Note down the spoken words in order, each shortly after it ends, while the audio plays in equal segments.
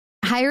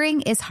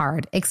Hiring is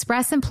hard.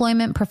 Express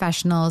Employment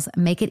professionals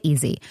make it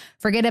easy.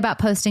 Forget about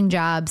posting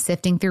jobs,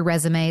 sifting through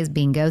resumes,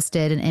 being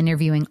ghosted, and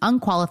interviewing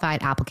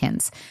unqualified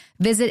applicants.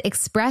 Visit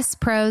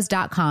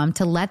expresspros.com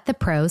to let the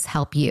pros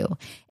help you.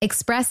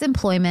 Express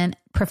Employment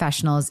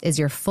Professionals is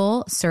your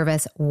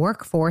full-service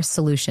workforce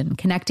solution,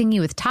 connecting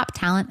you with top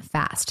talent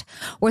fast.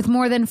 With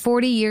more than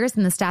 40 years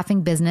in the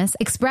staffing business,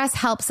 Express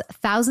helps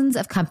thousands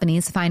of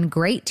companies find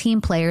great team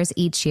players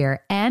each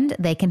year, and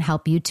they can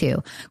help you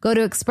too. Go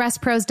to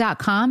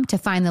expresspros.com to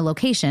find the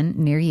location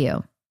near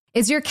you.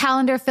 Is your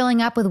calendar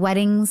filling up with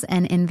weddings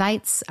and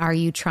invites? Are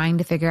you trying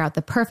to figure out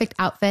the perfect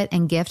outfit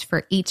and gift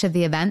for each of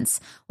the events?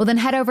 Well, then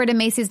head over to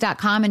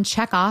Macy's.com and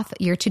check off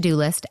your to-do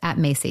list at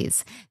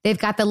Macy's. They've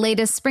got the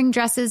latest spring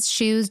dresses,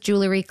 shoes,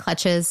 jewelry,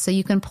 clutches, so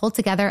you can pull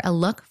together a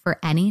look for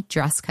any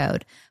dress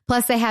code.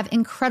 Plus, they have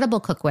incredible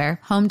cookware,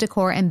 home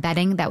decor, and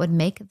bedding that would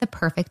make the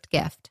perfect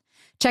gift.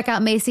 Check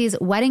out Macy's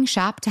Wedding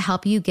Shop to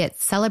help you get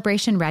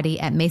celebration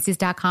ready at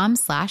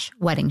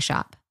Macy's.com/wedding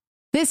shop.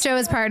 This show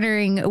is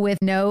partnering with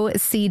No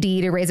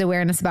CD to raise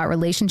awareness about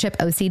relationship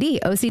OCD.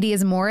 OCD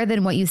is more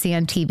than what you see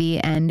on TV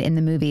and in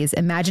the movies.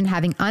 Imagine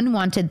having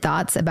unwanted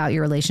thoughts about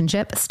your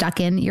relationship stuck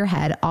in your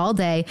head all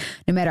day,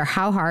 no matter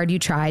how hard you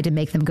try to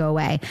make them go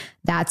away.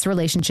 That's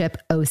relationship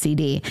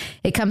OCD.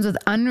 It comes with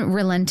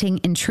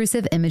unrelenting,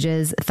 intrusive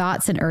images,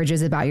 thoughts, and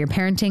urges about your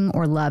parenting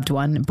or loved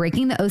one.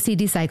 Breaking the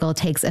OCD cycle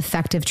takes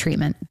effective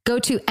treatment. Go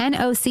to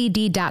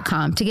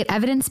nocd.com to get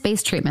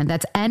evidence-based treatment.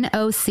 That's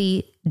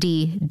nocd.com.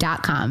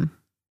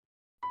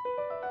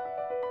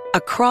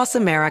 Across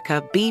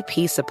America,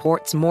 BP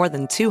supports more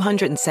than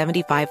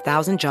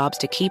 275,000 jobs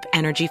to keep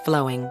energy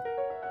flowing.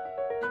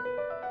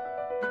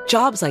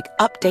 Jobs like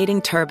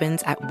updating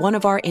turbines at one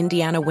of our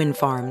Indiana wind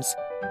farms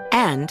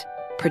and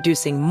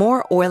producing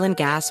more oil and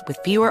gas with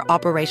fewer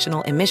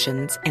operational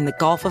emissions in the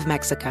Gulf of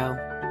Mexico.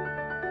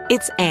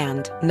 It's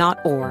and,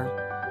 not or.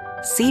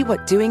 See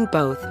what doing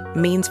both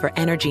means for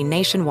energy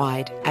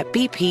nationwide at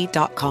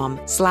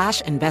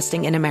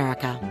bp.com/investing in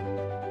America.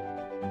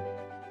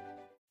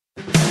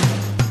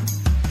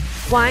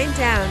 Wind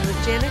Down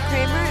with Jana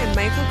Kramer and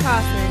Michael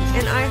Kaufman,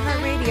 an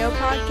iHeartRadio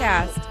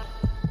podcast.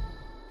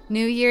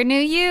 New year, new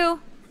you.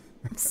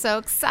 I'm so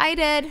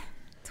excited.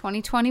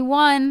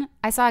 2021.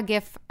 I saw a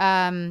GIF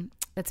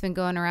that's been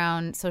going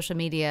around social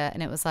media,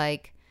 and it was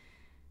like,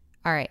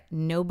 all right,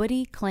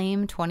 nobody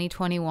claim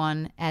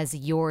 2021 as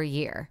your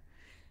year.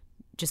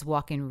 Just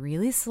walking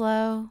really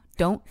slow.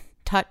 Don't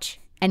touch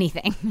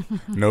anything.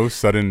 No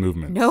sudden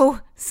movements.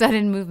 No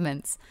sudden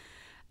movements.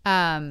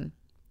 But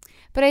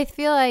I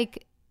feel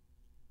like,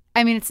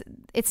 I mean,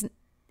 it's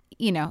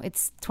you know,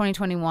 it's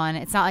 2021.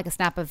 It's not like a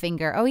snap of a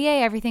finger. Oh,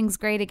 yay, everything's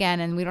great again,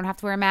 and we don't have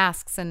to wear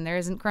masks, and there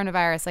isn't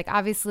coronavirus. Like,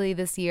 obviously,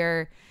 this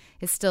year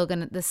is still going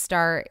to, the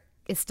start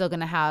is still going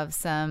to have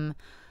some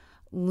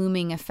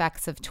looming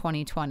effects of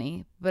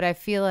 2020. But I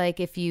feel like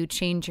if you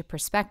change your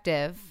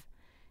perspective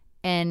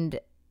and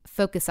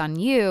focus on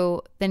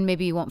you, then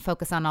maybe you won't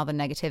focus on all the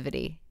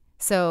negativity.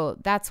 So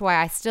that's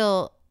why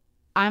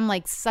I'm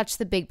like such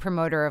the big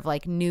promoter of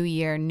like new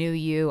year, new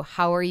you.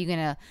 How are you going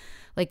to,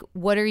 like,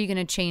 what are you going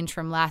to change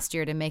from last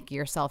year to make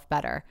yourself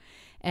better?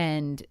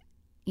 And,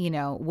 you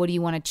know, what do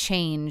you want to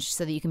change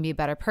so that you can be a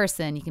better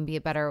person? You can be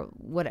a better,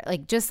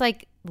 just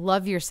like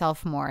love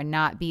yourself more and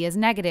not be as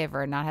negative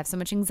or not have so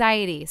much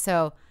anxiety.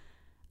 So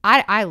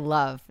I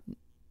love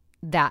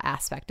that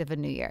aspect of a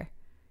new year.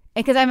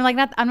 Because I'm like,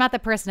 I'm not the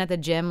person at the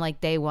gym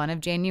like day 1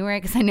 of January,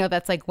 because I know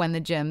that's like when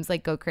the gyms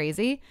like go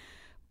crazy.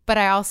 But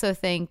I also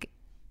think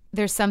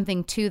there's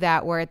something to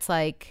that where it's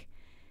like,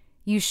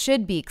 you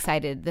should be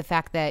excited the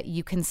fact that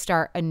you can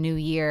start a new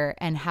year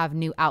and have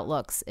new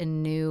outlooks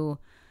and new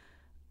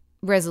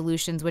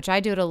resolutions, which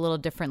I do it a little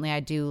differently. I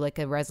do like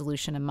a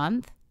resolution a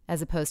month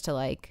as opposed to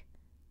like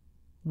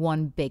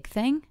one big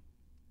thing,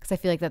 because I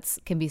feel like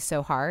can be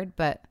so hard.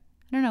 But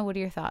I don't know. What are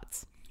your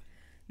thoughts?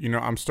 You know,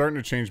 I'm starting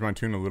to change my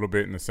tune a little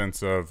bit in the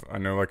sense of, I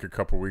know like a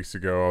couple weeks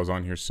ago I was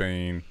on here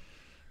saying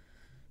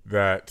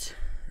that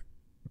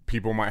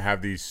people might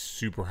have these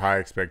super high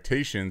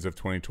expectations of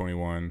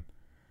 2021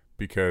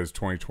 because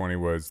 2020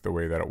 was the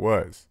way that it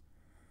was.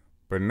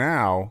 But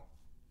now,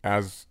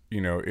 as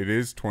you know, it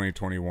is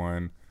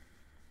 2021.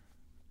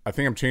 I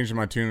think I'm changing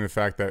my tune to the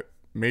fact that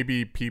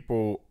maybe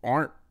people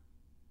aren't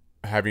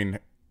having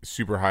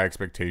super high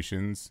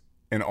expectations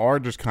and are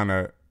just kind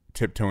of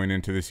tiptoeing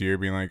into this year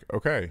being like,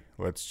 okay,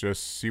 let's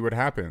just see what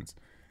happens.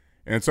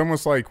 And it's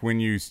almost like when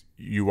you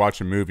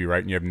watch a movie,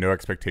 right, and you have no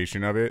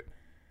expectation of it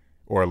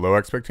or a low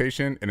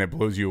expectation and it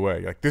blows you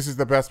away. Like, this is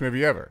the best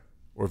movie ever.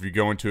 Or if you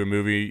go into a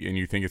movie and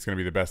you think it's going to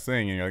be the best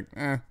thing and you're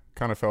like,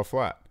 kind of fell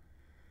flat.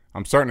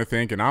 I'm starting to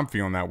think, and I'm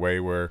feeling that way,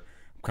 where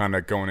I'm kind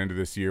of going into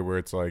this year where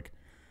it's like,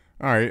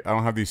 all right, I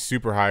don't have these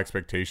super high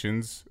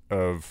expectations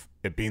of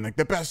it being like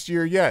the best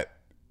year yet,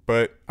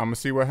 but I'm going to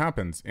see what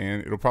happens,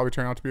 and it'll probably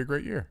turn out to be a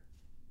great year.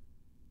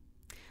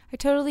 I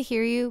totally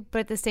hear you, but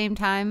at the same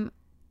time,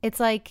 it's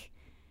like,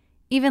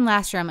 even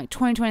last year, I'm like,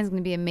 2020 is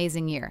going to be an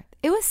amazing year.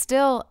 it was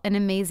still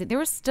there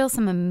were still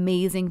some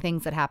amazing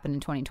things that happened in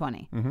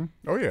 2020. Mm-hmm.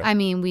 Oh, yeah. I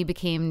mean, we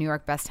became New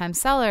York best time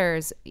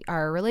sellers.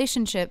 Our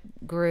relationship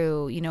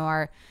grew, we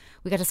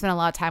got to spend a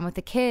lot of time with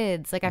the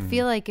kids. Like, I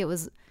feel like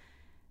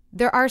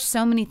there are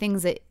so many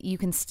things that you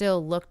can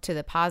still look to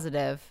the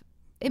positive.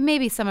 It may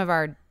be some of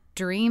our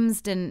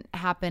dreams didn't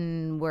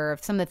happen, where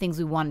some of the things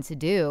we wanted to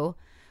do,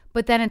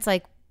 but then it's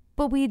like,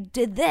 but we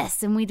did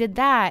this and we did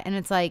that. And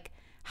it's like,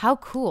 how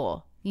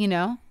cool,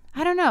 I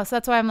don't know. So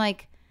that's why I'm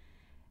like,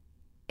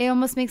 it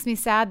almost makes me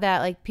sad that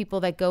like people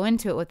that go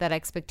into it with that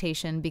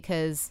expectation,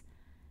 because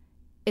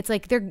it's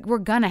like we're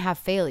going to have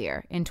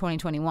failure in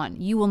 2021.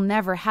 You will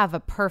never have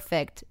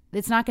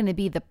it's not going to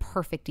be the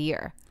perfect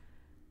year.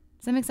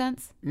 Does that make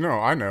sense? No,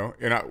 I know.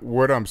 And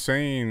what I'm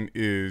saying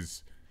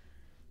is,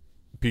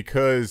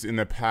 because in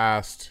the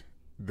past,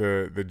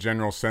 the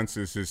general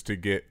census is to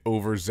get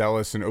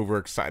overzealous and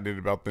overexcited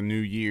about the new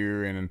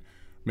year and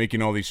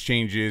making all these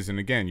changes. And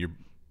again, you're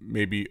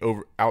maybe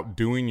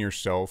outdoing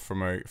yourself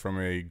from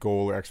a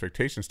goal or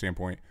expectation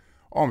standpoint.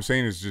 All I'm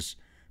saying is just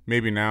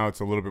maybe now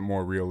it's a little bit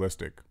more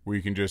realistic, where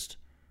you can just,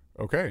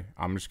 okay,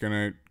 I'm just going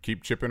to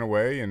keep chipping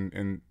away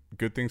and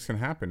good things can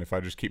happen if I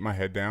just keep my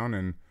head down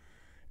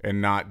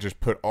and not just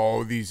put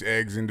all these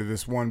eggs into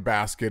this one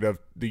basket of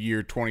the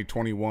year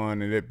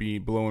 2021 and it be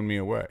blowing me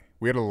away.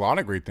 We had a lot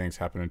of great things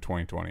happen in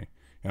 2020,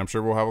 and I'm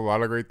sure we'll have a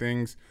lot of great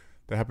things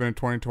that happen in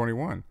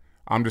 2021.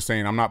 I'm just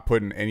saying I'm not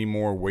putting any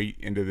more weight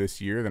into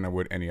this year than I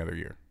would any other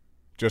year,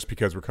 just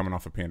because we're coming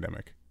off a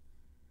pandemic.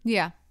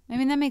 Yeah. I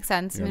mean, that makes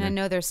sense. You know I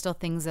know there's still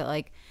things that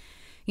like,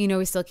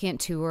 we still can't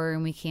tour,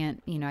 and we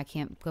can't, I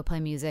can't go play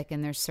music,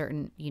 and there's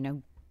certain,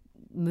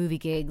 movie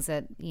gigs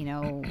that,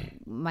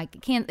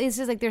 it's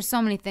just like, there's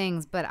so many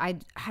things, but I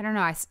don't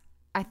know.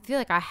 I feel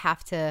like I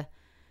have to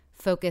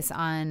focus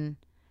on,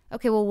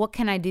 okay, well, what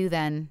can I do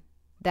then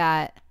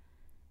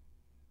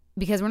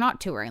because we're not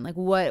touring, like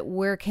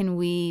where can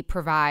we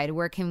provide,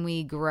 where can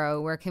we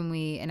grow,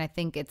 and I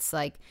think it's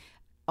like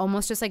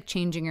almost just like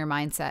changing your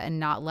mindset and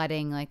not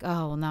letting like,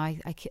 oh, well, now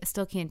I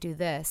still can't do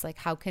this. Like,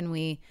 how can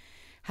we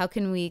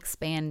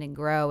expand and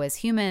grow as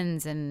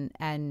humans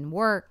and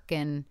work?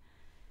 And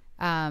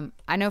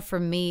I know for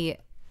me,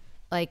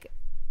 like,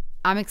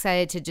 I'm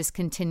excited to just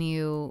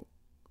continue.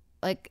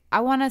 Like,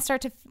 I want to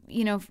start to,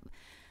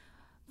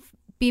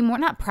 be more,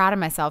 not proud of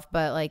myself,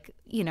 but like,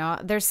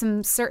 there's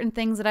some certain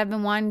things that I've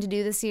been wanting to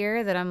do this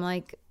year that I'm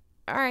like,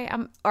 all right,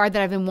 or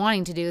that I've been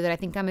wanting to do that I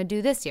think I'm going to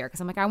do this year.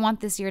 Cause I'm like, I want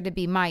this year to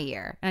be my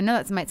year. And I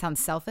know that might sound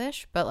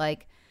selfish, but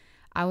like,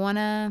 I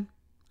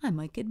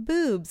might get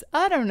boobs.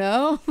 I don't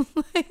know.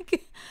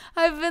 Like,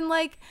 I've been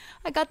like,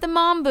 I got the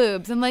mom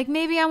boobs. I'm like,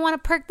 maybe I want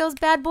to perk those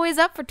bad boys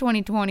up for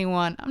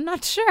 2021. I'm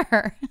not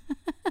sure.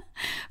 But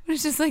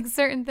it's just like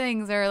certain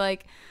things are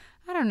like,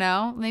 I don't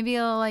know. Maybe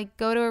I'll like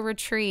go to a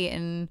retreat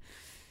and,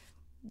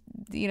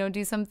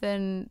 do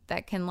something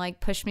that can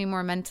like push me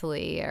more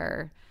mentally,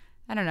 or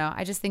I don't know.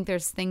 I just think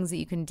there's things that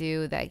you can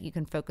do that you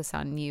can focus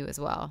on you as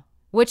well,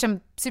 which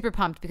I'm super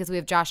pumped because we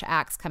have Josh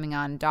Axe coming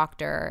on,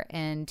 doctor,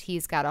 and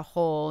he's got a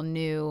whole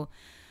new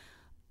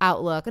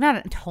outlook.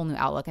 Not a whole new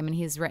outlook. I mean,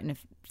 he's written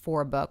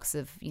 4 books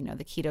of,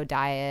 the keto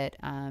diet,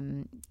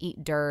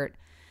 Eat Dirt,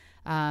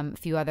 a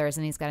few others,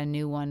 and he's got a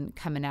new one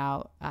coming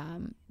out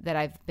that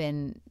I've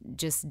been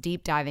just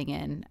deep diving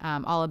in,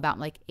 all about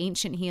like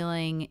ancient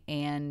healing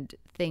and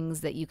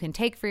things that you can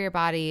take for your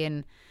body.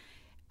 And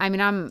I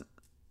mean, I'm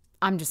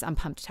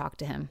pumped to talk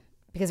to him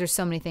because there's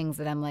so many things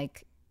that I'm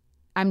like,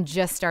 I'm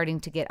just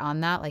starting to get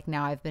on that. Like,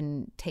 now I've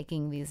been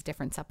taking these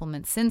different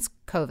supplements since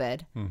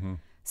COVID. Mm-hmm.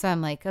 So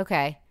I'm like,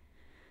 okay.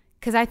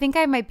 Because I think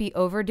I might be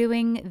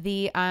overdoing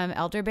the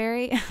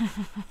elderberry.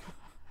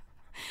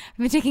 I've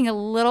been taking a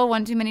little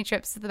one too many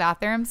trips to the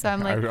bathroom. So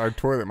I'm like. Our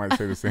toilet might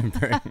say the same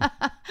thing.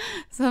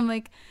 So I'm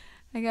like,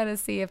 I got to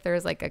see if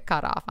there's like a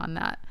cutoff on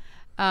that.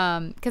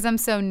 Because I'm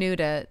so new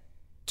to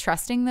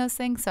trusting those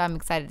things. So I'm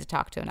excited to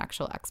talk to an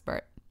actual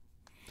expert.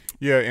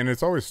 Yeah, and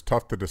it's always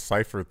tough to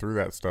decipher through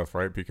that stuff,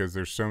 right? Because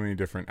there's so many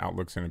different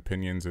outlooks and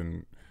opinions,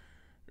 and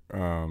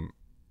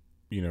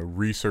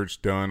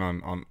research done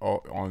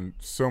on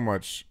so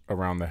much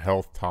around the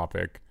health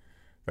topic,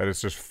 that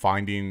it's just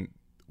finding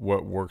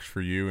what works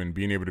for you and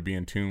being able to be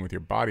in tune with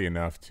your body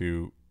enough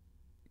to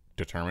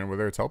determine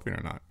whether it's helping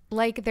or not.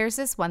 Like, there's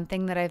this one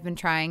thing that I've been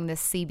trying,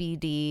 this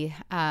CBD.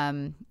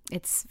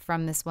 It's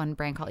from this one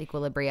brand called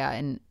Equilibria,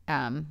 and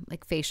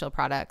like facial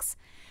products.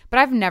 But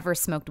I've never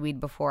smoked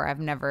weed before. I've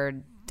never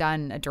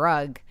done a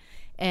drug.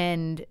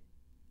 And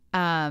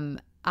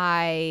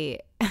I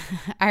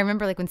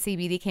remember like when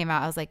CBD came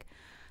out, I was like,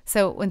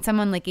 so when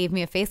someone like gave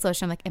me a face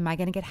lotion, I'm like, am I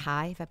going to get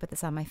high if I put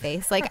this on my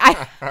face? Like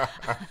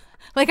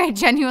I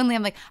genuinely,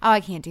 I'm like, oh, I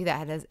can't do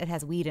that. It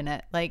has weed in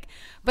it. Like,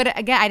 but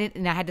again,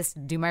 I had to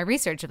do my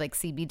research of like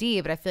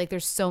CBD, but I feel like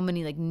there's so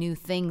many like new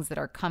things that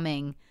are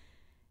coming,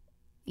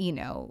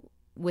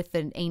 with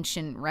the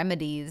ancient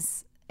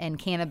remedies, and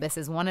cannabis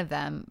is one of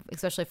them,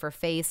 especially for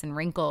face and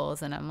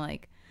wrinkles. And I'm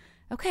like,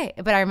 okay.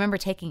 But I remember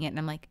taking it and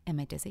I'm like, am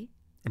I dizzy?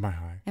 Am I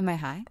high? Am I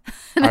high?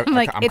 And I'm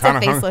like, it's a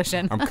face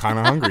lotion. I'm kind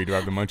of hungry. Do I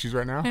have the munchies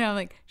right now? And I'm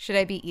like, should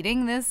I be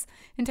eating this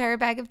entire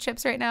bag of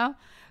chips right now?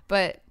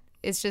 But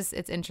it's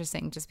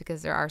interesting just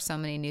because there are so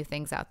many new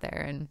things out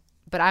there.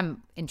 But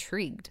I'm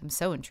intrigued. I'm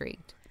so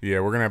intrigued. Yeah,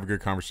 we're going to have a good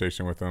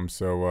conversation with them.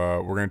 So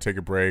we're going to take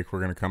a break. We're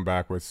going to come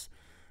back with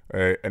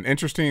an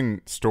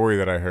interesting story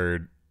that I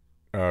heard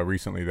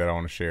recently that I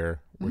want to share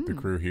with the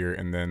crew here.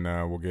 And then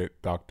we'll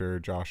get Dr.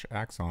 Josh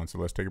Axe on. So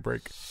let's take a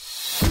break.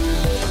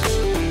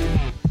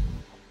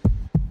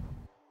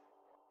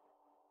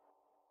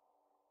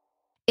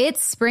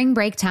 It's spring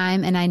break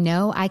time, and I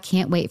know I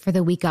can't wait for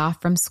the week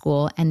off from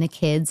school and the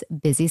kids'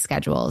 busy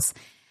schedules.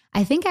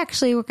 I think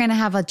actually we're going to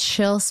have a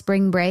chill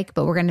spring break,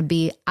 but we're going to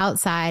be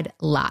outside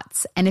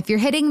lots. And if you're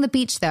hitting the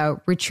beach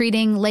though,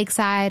 retreating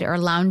lakeside or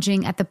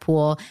lounging at the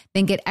pool,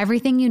 then get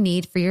everything you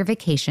need for your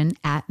vacation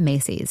at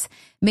Macy's.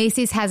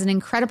 Macy's has an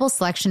incredible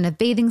selection of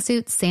bathing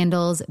suits,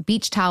 sandals,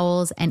 beach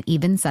towels, and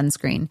even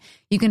sunscreen.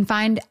 You can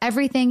find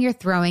everything you're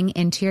throwing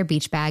into your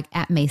beach bag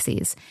at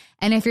Macy's.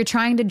 And if you're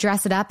trying to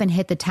dress it up and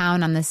hit the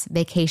town on this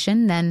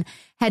vacation, then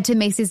head to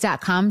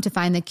Macy's.com to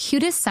find the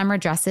cutest summer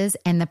dresses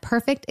and the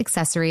perfect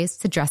accessories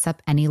to dress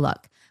up any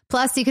look.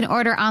 Plus, you can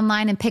order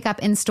online and pick up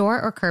in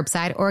store or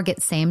curbside or get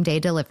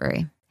same-day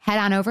delivery. Head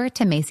on over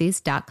to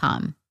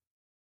Macy's.com.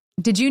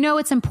 Did you know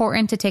it's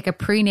important to take a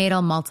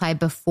prenatal multi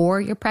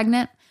before you're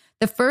pregnant?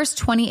 The first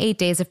 28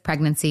 days of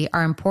pregnancy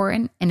are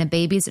important in a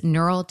baby's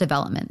neural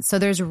development, so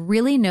there's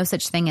really no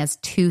such thing as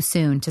too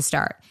soon to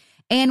start.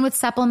 And with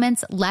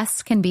supplements,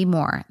 less can be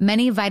more.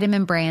 Many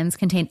vitamin brands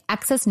contain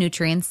excess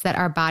nutrients that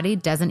our body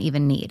doesn't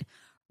even need.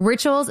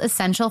 Ritual's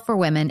Essential for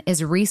Women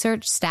is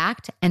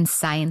research-stacked and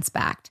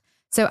science-backed.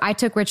 So I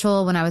took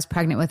Ritual when I was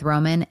pregnant with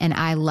Roman, and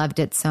I loved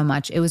it so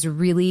much. It was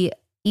really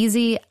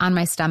easy on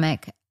my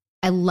stomach.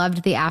 I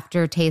loved the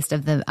aftertaste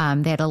of they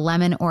had a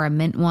lemon or a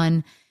mint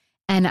one.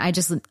 And I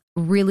just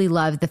really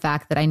loved the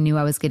fact that I knew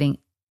I was getting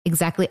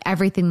exactly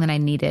everything that I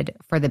needed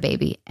for the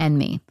baby and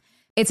me.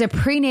 It's a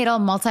prenatal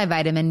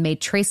multivitamin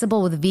made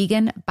traceable with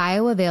vegan,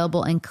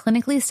 bioavailable, and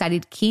clinically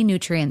studied key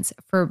nutrients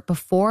for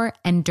before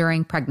and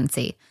during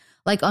pregnancy,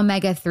 like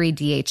omega-3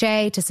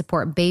 DHA to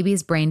support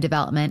baby's brain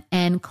development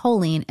and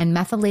choline and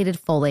methylated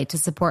folate to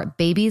support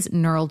baby's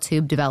neural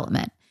tube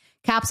development.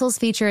 Capsules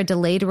feature a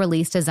delayed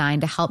release design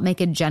to help make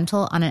it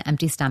gentle on an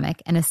empty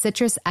stomach and a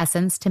citrus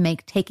essence to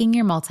make taking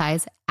your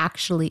multis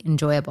actually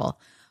enjoyable.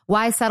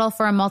 Why settle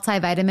for a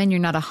multivitamin you're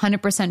not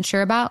 100%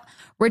 sure about?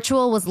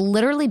 Ritual was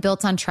literally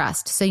built on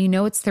trust, so you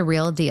know it's the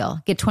real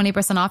deal. Get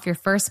 20% off your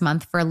first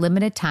month for a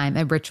limited time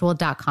at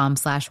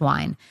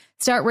ritual.com/wine.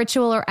 Start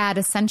Ritual or add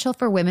Essential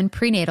for Women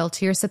prenatal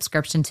to your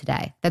subscription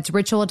today. That's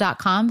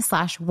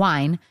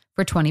ritual.com/wine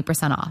for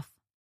 20% off.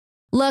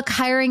 Look,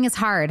 hiring is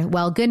hard.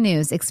 Well, good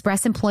news.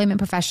 Express Employment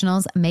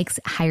Professionals makes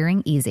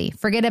hiring easy.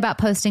 Forget about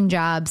posting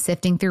jobs,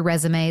 sifting through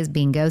resumes,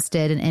 being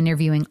ghosted, and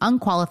interviewing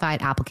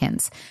unqualified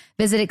applicants.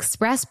 Visit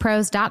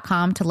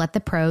expresspros.com to let the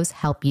pros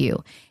help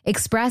you.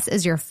 Express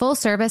is your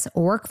full-service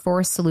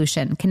workforce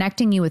solution,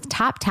 connecting you with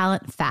top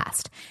talent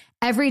fast.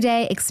 Every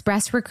day,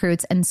 Express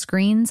recruits and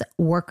screens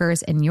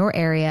workers in your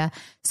area,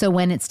 so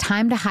when it's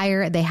time to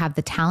hire, they have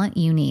the talent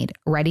you need,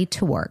 ready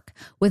to work.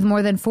 With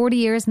more than 40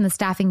 years in the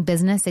staffing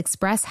business,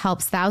 Express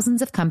helps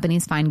thousands of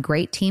companies find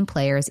great team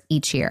players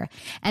each year,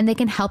 and they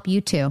can help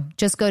you too.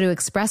 Just go to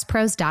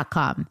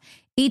expresspros.com.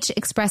 Each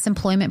Express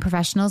Employment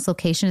Professionals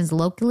location is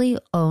locally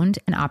owned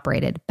and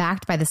operated,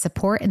 backed by the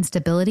support and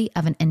stability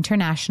of an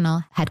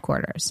international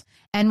headquarters.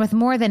 And with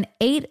more than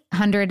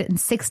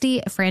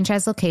 860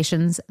 franchise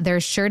locations,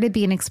 there's sure to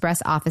be an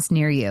Express office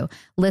near you.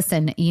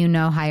 Listen, you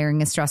know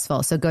hiring is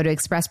stressful, so go to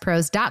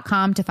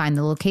expresspros.com to find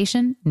the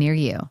location near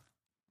you.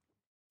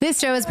 This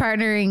show is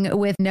partnering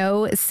with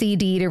No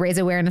CD to raise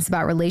awareness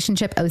about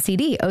relationship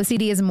OCD.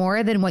 OCD is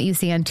more than what you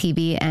see on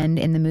TV and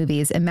in the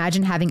movies.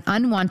 Imagine having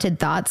unwanted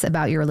thoughts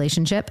about your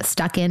relationship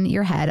stuck in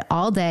your head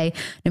all day,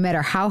 no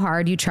matter how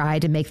hard you try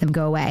to make them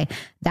go away.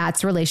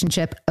 That's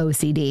relationship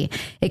OCD.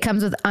 It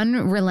comes with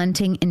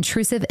unrelenting,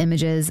 intrusive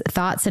images,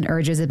 thoughts, and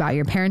urges about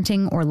your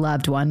parenting or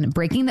loved one.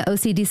 Breaking the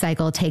OCD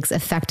cycle takes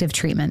effective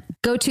treatment.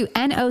 Go to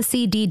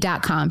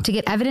nocd.com to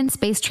get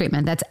evidence-based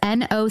treatment. That's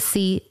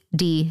nocd.com.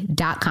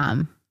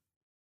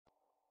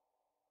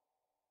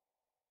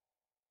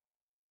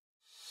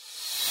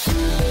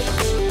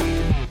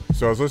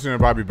 So I was listening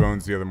to Bobby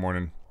Bones the other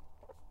morning,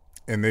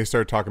 and they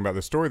started talking about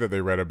the story that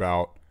they read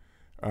about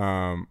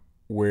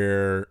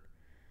where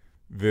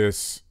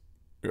this,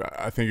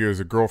 I think it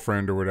was a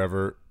girlfriend or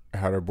whatever,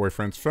 had her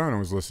boyfriend's phone and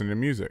was listening to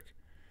music.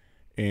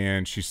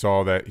 And she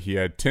saw that he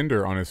had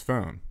Tinder on his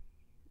phone.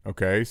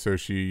 Okay, so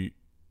she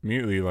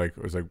immediately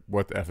was like,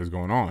 what the F is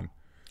going on?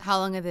 How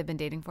long have they been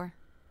dating for?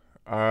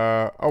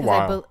 A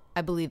while.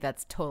 I believe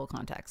that's total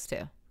context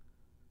too.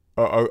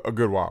 A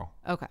good while.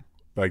 Okay.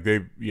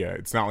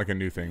 It's not like a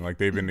new thing. Like,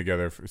 they've been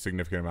together for a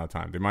significant amount of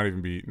time. They might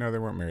even be, no, they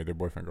weren't married. They're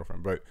boyfriend,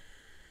 girlfriend. But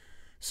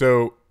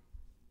so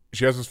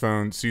she has his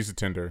phone, sees the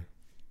Tinder,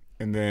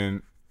 and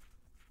then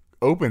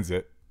opens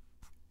it,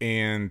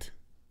 and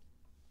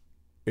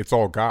it's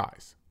all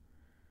guys.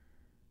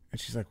 And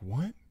she's like,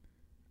 what?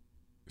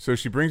 so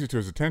she brings it to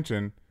his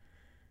attention.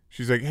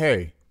 She's like,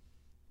 hey,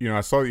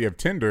 I saw that you have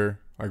Tinder.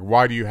 Like,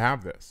 why do you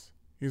have this?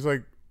 He's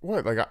like,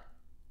 what? Like,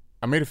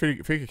 I made a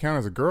fake account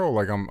as a girl.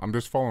 Like, I'm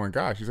just following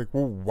guys. She's like,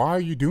 well, why are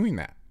you doing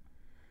that?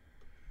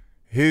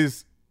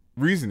 His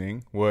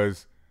reasoning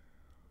was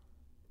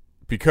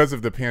because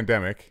of the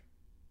pandemic,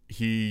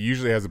 he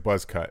usually has a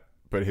buzz cut,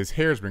 but his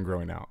hair's been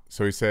growing out.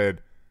 So he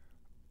said,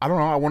 I don't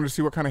know. I wanted to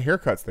see what kind of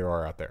haircuts there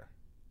are out there.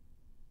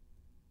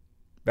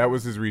 That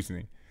was his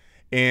reasoning.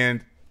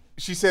 And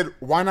she said,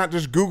 why not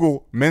just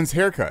Google men's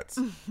haircuts?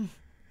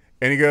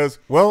 And he goes,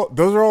 well,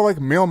 those are all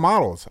like male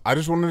models. I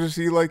just wanted to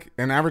see like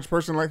an average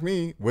person like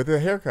me with a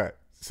haircut.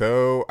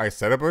 So I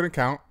set up an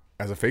account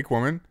as a fake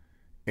woman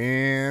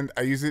and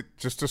I use it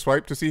just to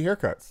swipe to see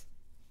haircuts.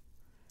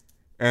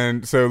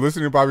 And so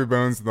listening to Bobby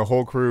Bones and the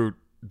whole crew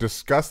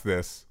discuss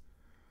this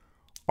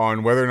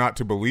on whether or not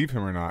to believe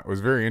him or not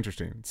was very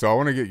interesting. So I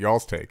want to get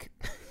y'all's take.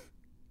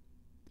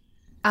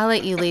 I'll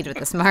let you lead with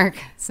this, Mark,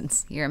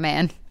 since you're a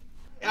man.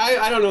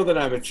 I don't know that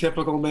I'm a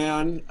typical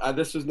man.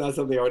 This was not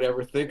something I would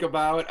ever think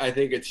about. I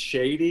think it's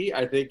shady.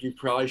 I think you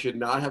probably should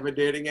not have a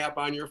dating app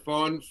on your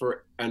phone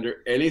for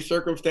under any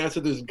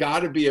circumstances. There's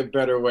got to be a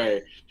better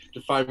way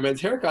to find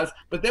men's haircuts.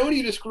 But then when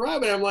you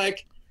describe it, I'm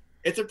like,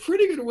 it's a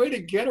pretty good way to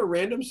get a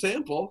random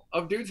sample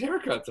of dudes'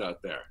 haircuts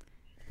out there.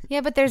 Yeah,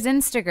 but there's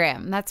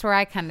Instagram. That's where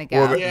I kind of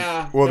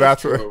go. Well,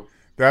 that's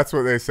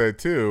what they said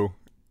too.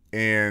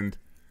 And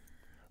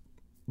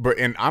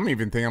I'm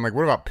even thinking, I'm like,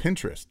 what about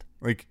Pinterest?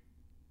 Like,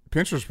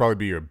 Pinterest would probably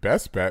be your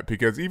best bet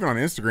because even on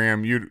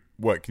Instagram,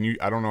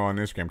 I don't know on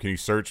Instagram, can you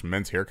search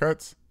men's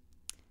haircuts?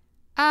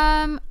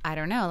 I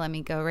don't know. Let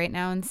me go right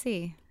now and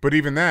see. But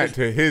even that,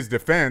 to his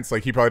defense,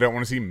 like he probably don't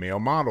want to see male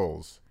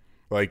models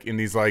like in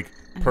these like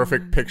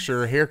perfect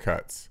picture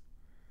haircuts.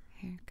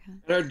 And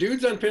are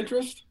dudes on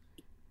Pinterest?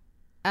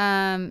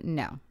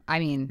 No. I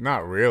mean,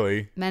 not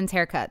really. Men's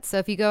haircuts. So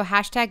if you go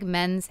hashtag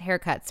men's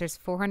haircuts, there's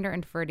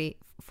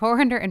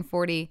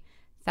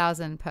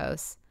 440,000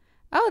 posts.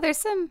 Oh, there's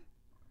some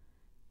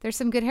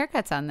good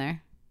haircuts on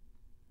there.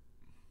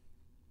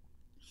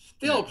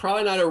 Still,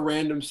 probably not a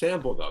random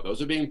sample, though.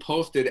 Those are being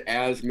posted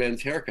as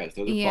men's haircuts.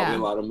 Those are probably a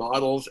lot of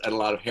models and a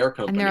lot of hair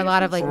companies. And there are a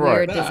lot of like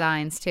weird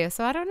designs, too.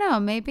 So I don't know.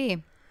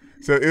 Maybe.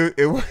 So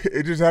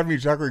it just had me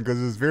chuckling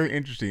because it was very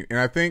interesting. And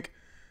I think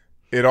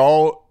it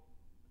all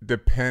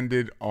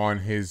depended on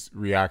his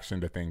reaction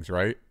to things,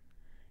 right?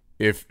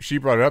 If she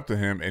brought it up to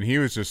him and he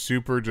was just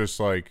super just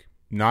like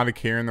not a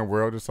care in the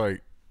world, just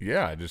like,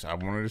 yeah, I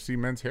wanted to see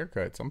men's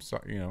haircuts. I'm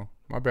sorry,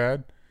 my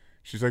bad.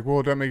 She's like,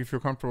 well, it doesn't make you feel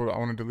comfortable. I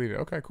want to delete it.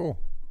 Okay, cool.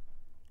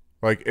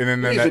 Like, and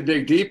then he needs to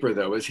dig deeper,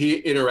 though. Is he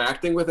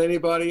interacting with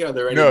anybody? Are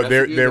there any No,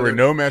 messages? there were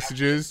no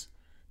messages.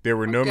 There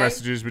were no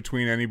messages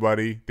between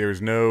anybody. There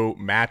was no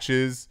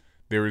matches.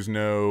 There was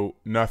no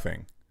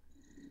nothing.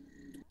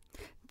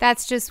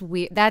 That's just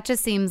weird. That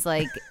just seems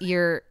like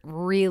you're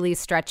really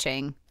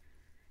stretching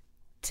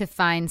to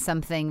find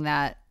something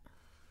that,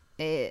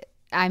 that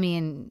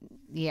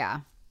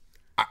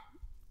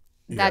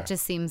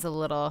just seems a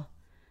little.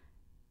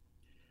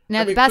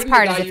 No, the best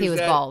part is if he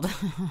was bald.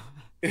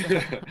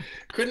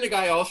 Couldn't a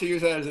guy also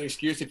use that as an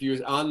excuse if he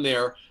was on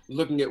there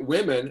looking at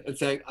women and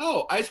saying,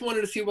 oh, I just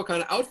wanted to see what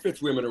kind of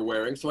outfits women are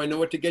wearing so I know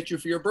what to get you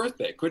for your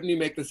birthday? Couldn't he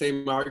make the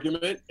same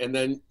argument and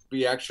then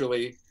be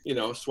actually,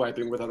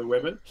 swiping with other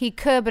women? He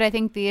could, but I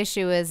think the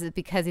issue is that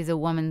because he's a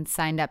woman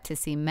signed up to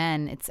see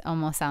men, it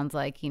almost sounds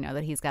like,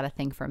 that he's got a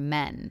thing for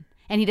men.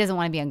 And he doesn't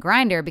want to be on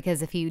Grindr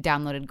because if he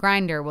downloaded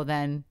Grindr, well,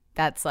 then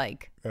that's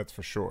like... That's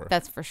for sure.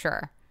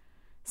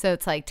 So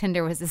it's like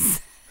Tinder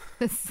was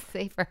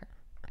safer.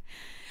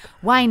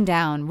 Wind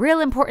down. Real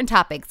important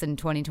topics in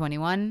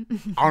 2021.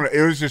 I don't know.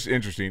 It was just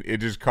interesting. I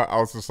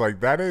was just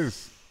like,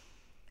 I've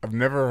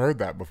never heard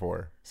that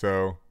before.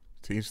 So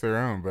to each their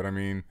own. But I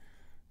mean,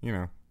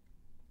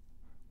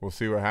 we'll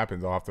see what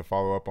happens. I'll have to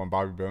follow up on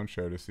Bobby Bones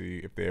show to see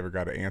if they ever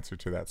got an answer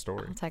to that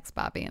story. I'll text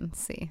Bobby and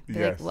see.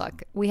 Yes. Like,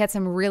 look, we had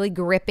some really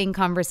gripping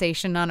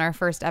conversation on our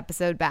first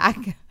episode back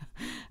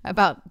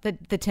about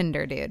the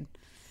Tinder dude.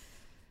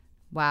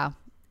 Wow.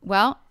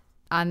 Well,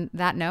 on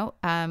that note,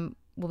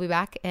 we'll be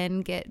back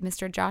and get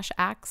Dr. Josh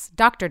Axe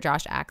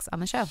on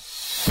the show.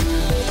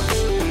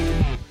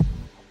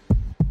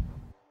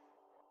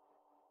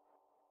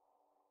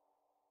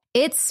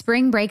 It's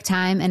spring break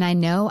time, and I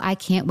know I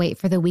can't wait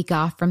for the week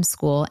off from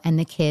school and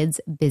the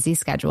kids' busy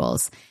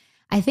schedules.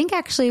 I think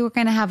actually we're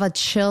going to have a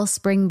chill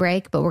spring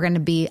break, but we're going to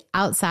be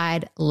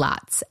outside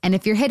lots. And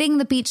if you're hitting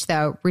the beach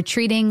though,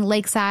 retreating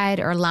lakeside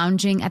or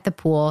lounging at the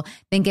pool,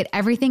 then get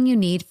everything you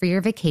need for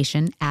your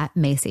vacation at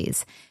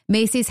Macy's.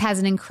 Macy's has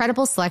an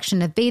incredible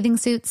selection of bathing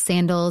suits,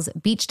 sandals,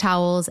 beach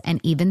towels, and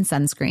even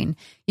sunscreen.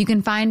 You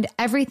can find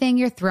everything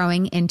you're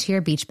throwing into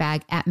your beach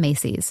bag at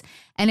Macy's.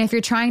 And if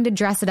you're trying to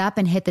dress it up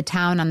and hit the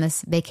town on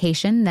this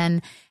vacation,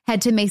 then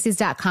head to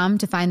Macy's.com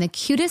to find the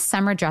cutest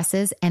summer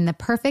dresses and the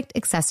perfect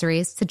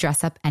accessories to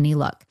dress up any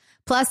look.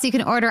 Plus, you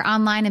can order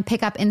online and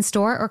pick up in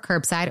store or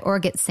curbside or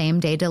get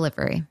same-day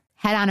delivery.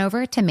 Head on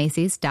over to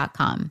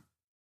Macy's.com.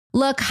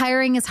 Look,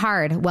 hiring is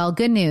hard. Well,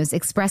 good news.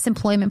 Express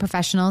Employment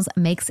Professionals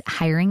makes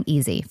hiring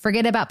easy.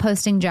 Forget about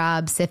posting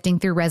jobs, sifting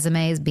through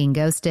resumes, being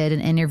ghosted,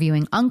 and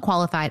interviewing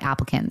unqualified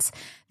applicants.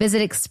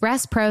 Visit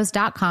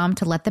expresspros.com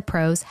to let the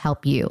pros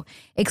help you.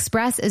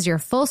 Express is your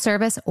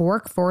full-service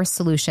workforce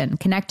solution,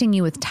 connecting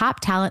you with top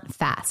talent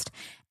fast.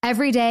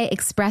 Every day,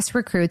 Express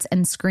recruits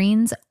and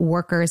screens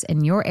workers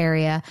in your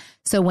area,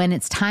 so when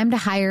it's time to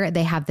hire,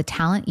 they have the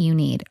talent you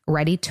need,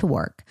 ready to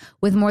work.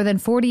 With more than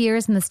 40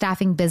 years in the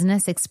staffing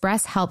business,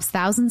 Express helps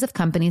thousands of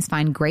companies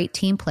find great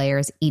team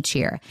players each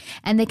year.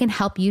 And they can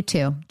help you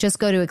too. Just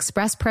go to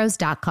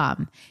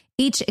expresspros.com.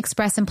 Each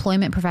Express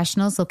Employment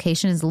Professionals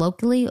location is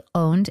locally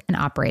owned and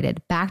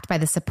operated, backed by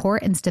the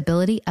support and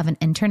stability of an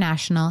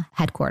international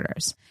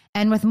headquarters.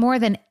 And with more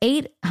than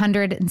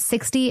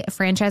 860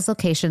 franchise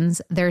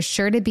locations, there's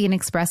sure to be an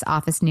Express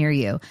office near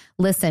you.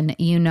 Listen,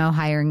 you know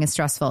hiring is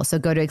stressful, so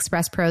go to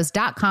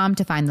expresspros.com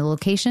to find the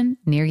location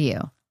near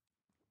you.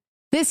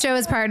 This show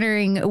is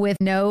partnering with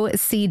No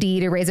CD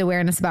to raise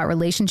awareness about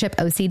relationship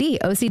OCD.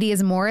 OCD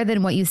is more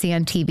than what you see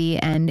on TV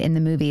and in the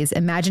movies.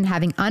 Imagine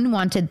having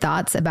unwanted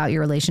thoughts about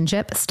your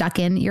relationship stuck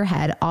in your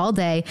head all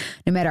day,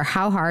 no matter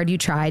how hard you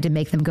try to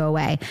make them go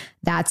away.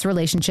 That's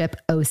relationship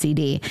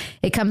OCD.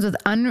 It comes with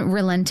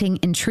unrelenting,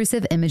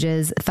 intrusive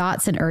images,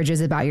 thoughts, and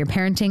urges about your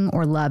parenting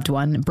or loved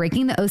one.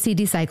 Breaking the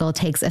OCD cycle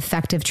takes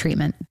effective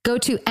treatment. Go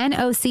to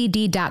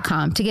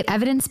nocd.com to get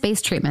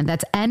evidence-based treatment.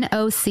 That's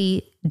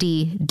nocd.com.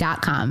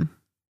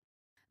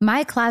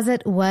 My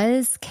closet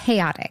was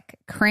chaotic,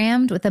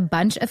 crammed with a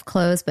bunch of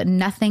clothes, but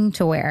nothing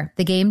to wear.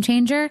 The game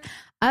changer,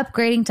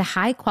 upgrading to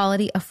high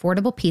quality,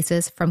 affordable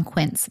pieces from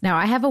Quince. Now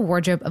I have a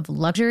wardrobe of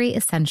luxury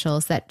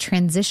essentials that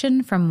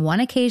transition from one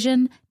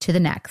occasion to the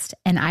next,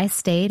 and I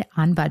stayed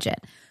on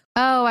budget.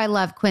 Oh, I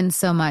love Quince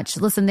so much.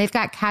 Listen, they've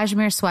got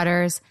cashmere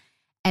sweaters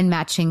and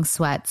matching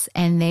sweats,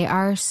 and they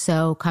are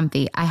so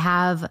comfy. I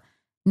have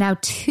now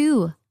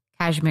 2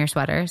 cashmere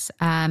sweaters,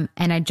 and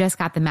I just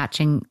got the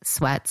matching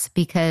sweats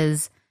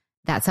because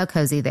that's how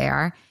cozy they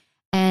are.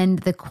 And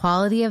the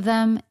quality of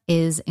them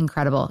is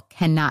incredible.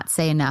 Cannot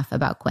say enough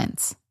about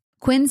Quince.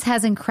 Quince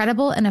has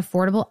incredible and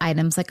affordable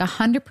items like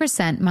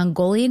 100%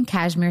 Mongolian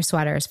cashmere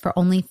sweaters for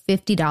only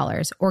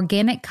 $50,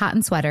 organic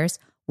cotton sweaters,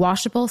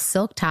 washable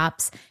silk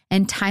tops,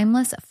 and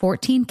timeless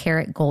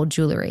 14-karat gold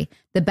jewelry.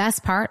 The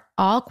best part,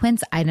 all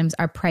Quince items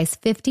are priced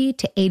 50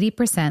 to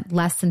 80%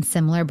 less than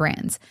similar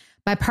brands.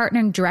 By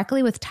partnering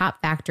directly with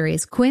top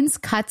factories, Quince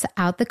cuts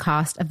out the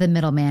cost of the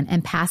middleman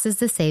and passes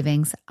the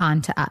savings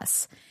on to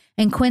us.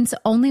 And Quince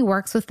only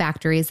works with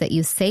factories that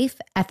use safe,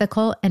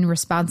 ethical, and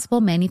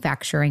responsible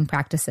manufacturing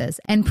practices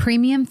and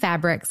premium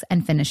fabrics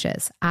and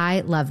finishes.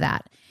 I love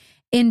that.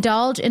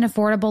 Indulge in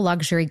affordable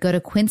luxury. Go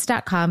to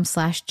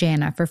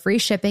quince.com/Jana for free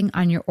shipping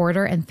on your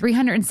order and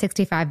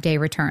 365-day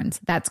returns.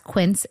 That's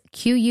Quince,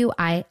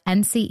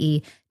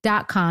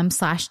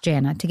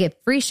 QUINCE.com/Jana to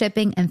get free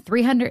shipping and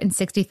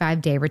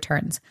 365-day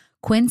returns.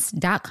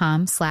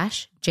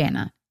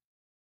 Quince.com/Jana.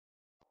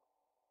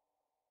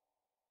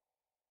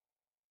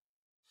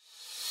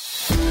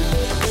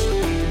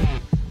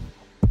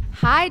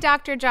 Hi,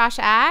 Dr. Josh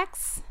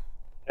Axe.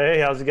 Hey,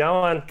 how's it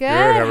going? Good.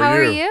 How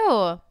are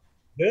you?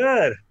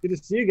 Good. Good to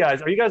see you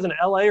guys. Are you guys in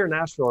LA or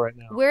Nashville right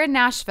now? We're in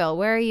Nashville.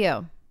 Where are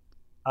you?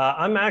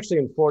 I'm actually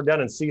in Florida,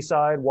 down in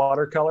Seaside,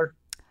 Watercolor.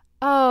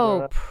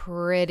 Oh,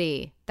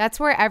 pretty. That's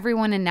where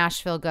everyone in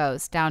Nashville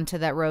goes, down to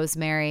that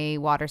Rosemary,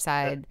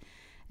 Waterside.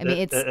 I mean,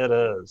 it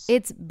is.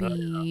 It's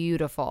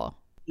beautiful.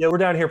 Yeah, we're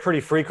down here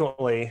pretty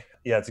frequently.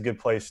 Yeah, it's a good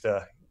place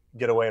to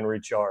get away and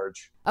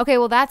recharge. Okay,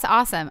 well, that's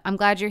awesome. I'm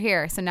glad you're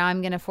here. So now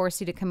I'm going to force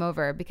you to come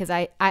over because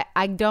I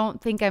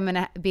don't think I'm going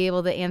to be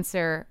able to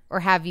answer or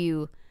have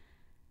you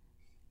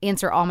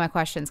answer all my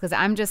questions because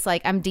I'm just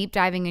like, I'm deep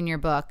diving in your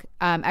book.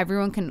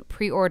 Everyone can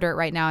pre-order it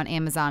right now on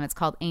Amazon. It's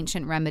called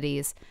Ancient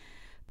Remedies.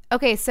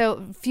 Okay, so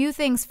a few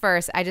things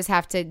first. I just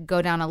have to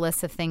go down a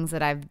list of things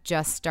that I've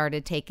just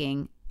started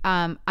taking.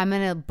 I'm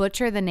going to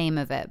butcher the name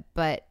of it,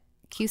 but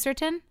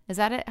Quercetin? Is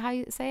that it? How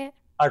you say it?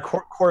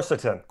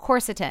 Quercetin.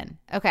 Quercetin.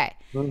 Okay.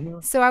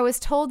 Mm-hmm. So I was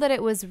told that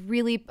it was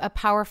really a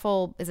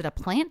powerful, is it a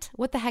plant?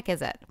 What the heck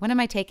is it? What am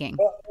I taking?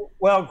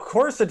 Well,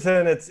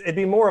 quercetin, it'd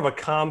be more of a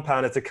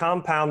compound. It's a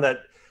compound that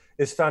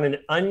is found in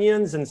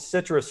onions and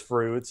citrus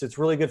fruits. It's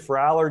really good for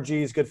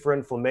allergies, good for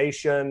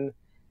inflammation.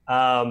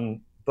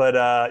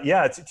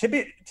 It's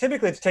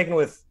typically it's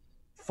taken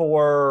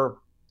for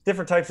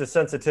different types of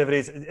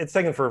sensitivities. It's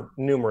taken for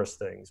numerous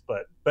things,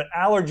 but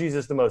allergies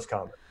is the most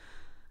common.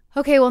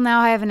 Okay, well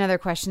now I have another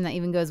question that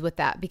even goes with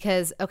that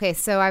because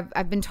so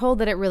I've been told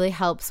that it really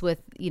helps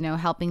with,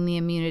 helping the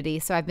immunity.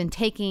 So I've been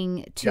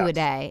taking 2 a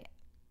day.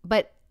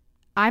 But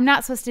I'm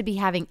not supposed to be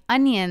having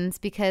onions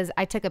because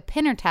I took a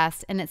Pinner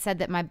test and it said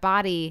that my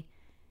body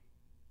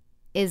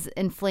is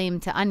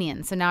inflamed to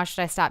onions. So now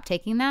should I stop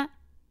taking that?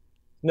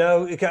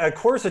 No,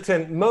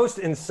 quercetin, most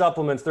in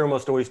supplements, they're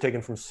almost always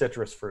taken from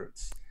citrus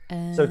fruits.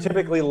 So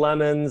typically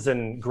lemons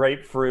and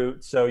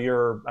grapefruit. So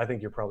I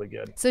think you're probably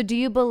good. So do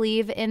you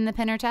believe in the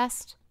Pinner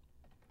test?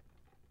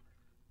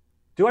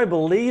 Do I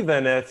believe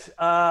in it?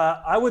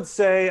 I would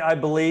say I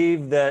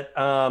believe that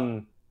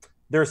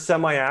they're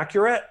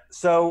semi-accurate.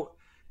 So,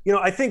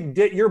 I think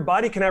your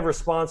body can have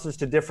responses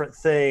to different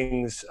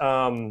things,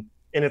 and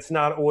it's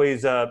not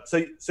always. So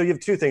you have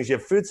two things: you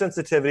have food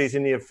sensitivities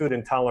and you have food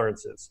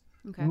intolerances.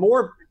 Okay.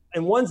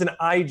 And one's an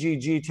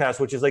IgG test,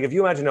 which is like if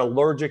you imagine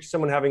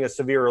someone having a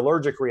severe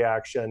allergic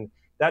reaction,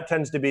 that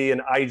tends to be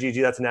an IgG.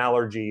 That's an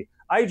allergy.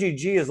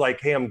 IgG is like,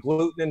 hey, I'm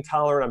gluten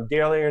intolerant, I'm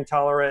dairy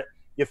intolerant.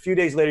 A few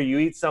days later, you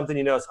eat something,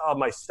 you notice, oh,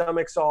 my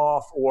stomach's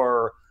off,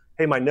 or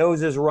hey, my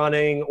nose is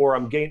running, or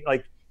I'm gaining.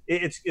 Like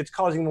it's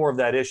causing more of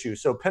that issue.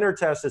 So Pinner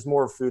test is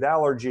more of food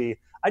allergy.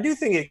 I do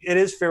think it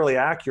is fairly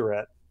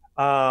accurate.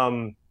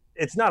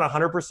 It's not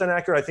 100%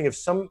 accurate. I think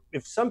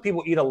if some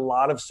people eat a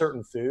lot of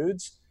certain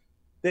foods,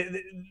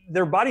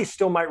 their body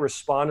still might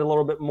respond a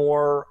little bit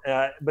more,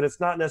 but it's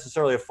not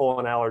necessarily a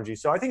full-on allergy.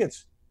 So I think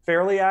it's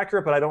fairly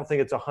accurate, but I don't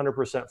think it's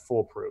 100%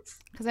 foolproof.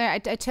 Because I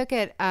took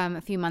it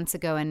a few months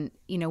ago, and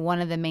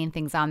one of the main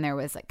things on there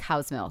was like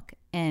cow's milk,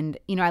 and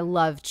I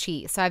love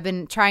cheese, so I've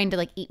been trying to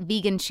like eat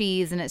vegan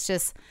cheese, and it's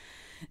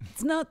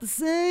not the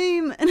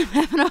same, and I'm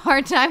having a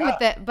hard time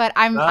with it. But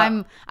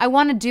I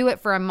want to do it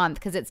for a month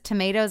because it's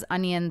tomatoes,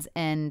 onions,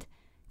 and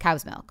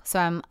cow's milk.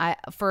 So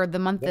for the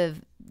month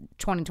of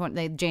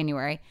 2020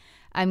 January,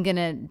 I'm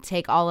gonna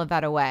take all of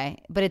that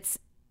away. But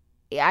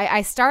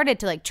I started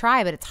to like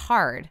try, but it's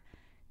hard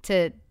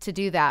to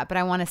do that. But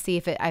I want to see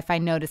if I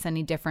notice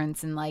any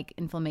difference in like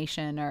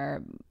inflammation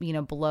or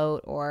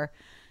bloat or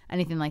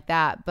anything like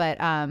that. But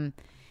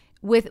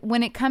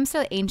when it comes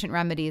to ancient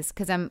remedies,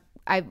 because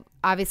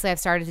I've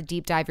started to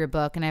deep dive your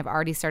book, and I've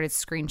already started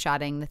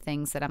screenshotting the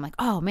things that I'm like,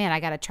 oh man, I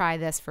got to try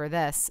this for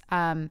this.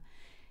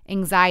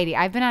 Anxiety.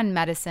 I've been on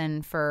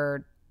medicine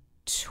for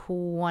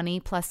 20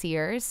 plus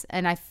years,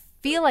 and I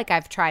feel like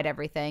I've tried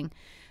everything,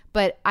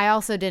 but I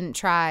also didn't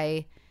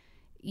try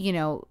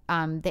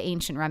the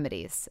ancient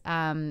remedies.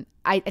 I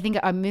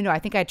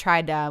think I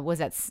tried, was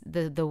that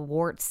the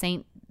wort,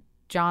 St.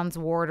 John's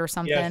wort or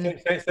something?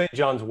 Yeah, St.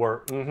 John's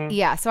wort. Mm-hmm.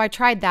 Yeah, so I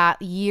tried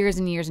that years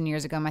and years and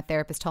years ago. My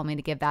therapist told me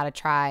to give that a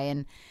try,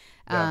 and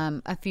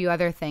a few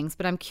other things.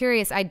 But I'm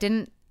curious. I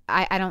don't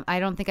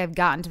think I've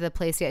gotten to the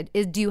place yet.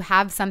 Do you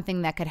have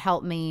something that could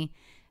help me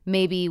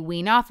maybe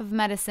wean off of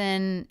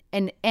medicine?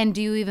 And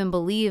do you even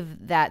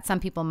believe that some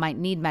people might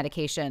need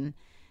medication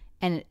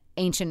and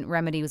ancient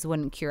remedies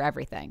wouldn't cure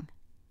everything?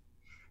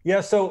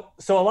 Yeah, so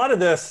a lot of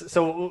this,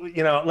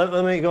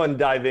 let me go and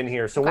dive in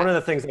here. So One of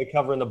the things I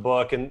cover in the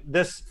book, and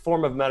this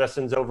form of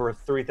medicine is over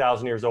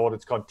 3,000 years old.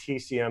 It's called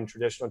TCM,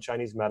 traditional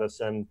Chinese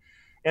medicine.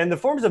 And the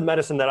forms of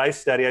medicine that I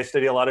study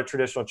a lot of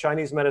traditional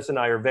Chinese medicine,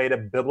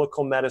 Ayurveda,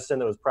 biblical medicine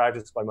that was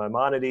practiced by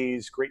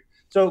Maimonides, Greek.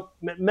 So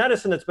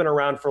medicine that's been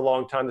around for a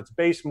long time, that's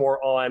based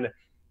more on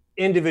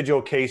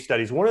individual case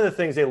studies. One of the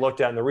things they looked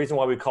at, and the reason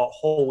why we call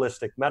it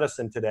holistic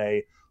medicine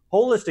today,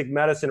 holistic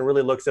medicine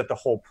really looks at the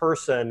whole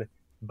person,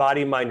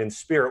 body, mind, and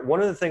spirit.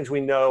 One of the things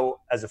we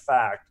know as a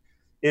fact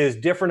is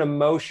different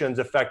emotions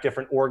affect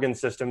different organ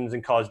systems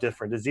and cause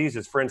different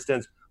diseases. For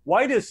instance,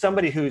 why does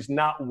somebody who's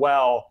not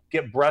well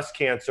get breast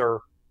cancer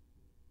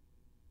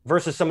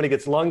versus somebody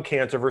gets lung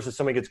cancer versus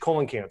somebody gets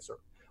colon cancer?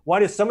 Why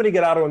does somebody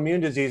get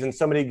autoimmune disease and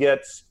somebody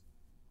gets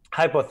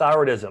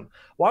hypothyroidism?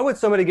 Why would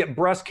somebody get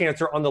breast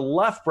cancer on the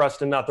left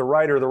breast and not the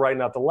right, or the right,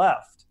 not the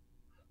left?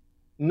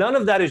 None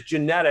of that is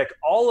genetic.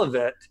 All of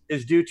it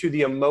is due to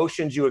the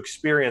emotions you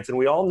experience. And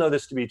we all know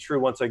this to be true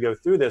once I go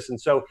through this. And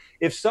so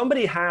if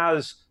somebody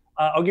has,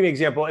 I'll give you an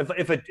example.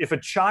 If a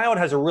child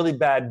has a really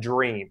bad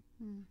dream,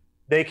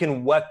 they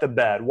can wet the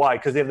bed. Why?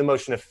 Because they have the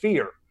emotion of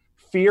fear.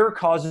 Fear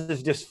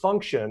causes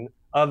dysfunction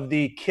of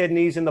the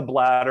kidneys and the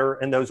bladder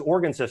and those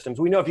organ systems.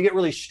 We know if you get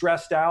really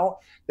stressed out,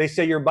 they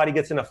say your body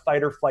gets in a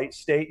fight or flight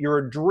state. Your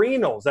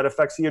adrenals, that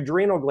affects the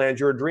adrenal glands.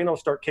 Your adrenals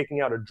start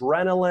kicking out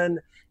adrenaline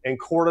and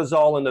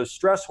cortisol and those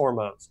stress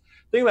hormones.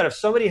 Think about it. If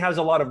somebody has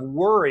a lot of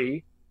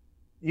worry,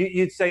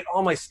 you'd say,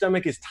 oh, my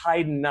stomach is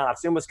tied in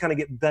knots. They almost kind of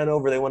get bent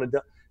over. They want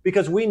to,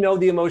 because we know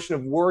the emotion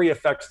of worry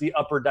affects the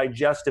upper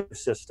digestive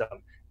system.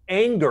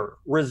 Anger,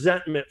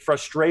 resentment,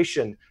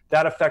 frustration,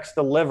 that affects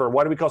the liver.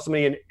 Why do we call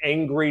somebody an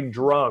angry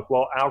drunk?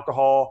 Well,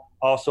 alcohol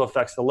also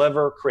affects the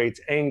liver, creates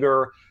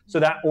anger. So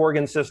that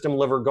organ system,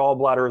 liver,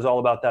 gallbladder, is all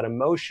about that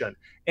emotion.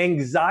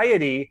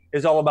 Anxiety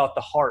is all about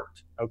the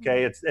heart,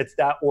 okay? It's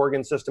that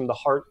organ system, the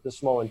heart, the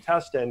small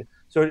intestine.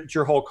 So it's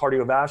your whole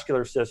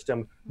cardiovascular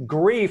system.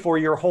 Grief, or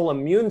your whole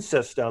immune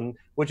system,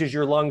 which is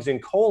your lungs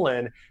and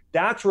colon,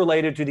 that's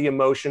related to the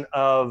emotion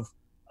of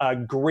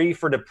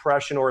grief or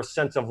depression or a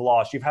sense of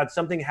loss. You've had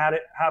something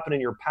happen in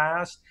your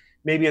past.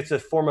 Maybe it's a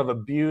form of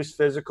abuse,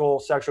 physical,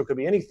 sexual, could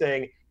be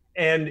anything,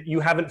 and you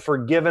haven't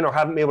forgiven or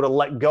haven't been able to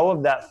let go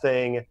of that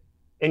thing,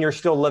 and you're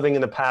still living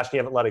in the past and you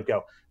haven't let it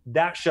go.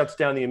 That shuts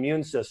down the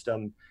immune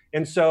system.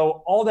 And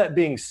so all that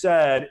being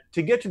said,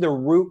 to get to the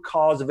root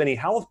cause of any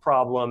health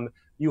problem,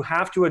 you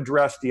have to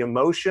address the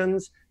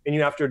emotions and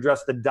you have to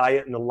address the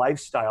diet and the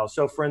lifestyle.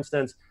 So for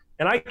instance,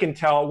 and I can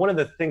tell, one of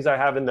the things I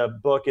have in the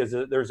book is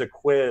that there's a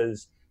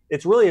quiz.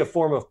 It's really a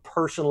form of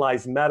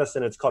personalized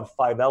medicine. It's called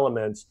 5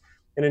 Elements.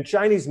 And in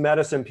Chinese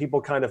medicine,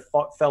 people kind of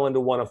fell into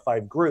one of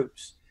 5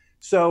 groups.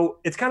 So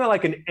it's kind of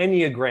like an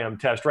Enneagram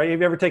test, right? Have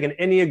you ever taken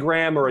an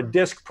Enneagram or a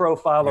DISC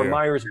profile or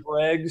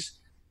Myers-Briggs?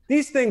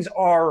 These things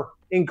are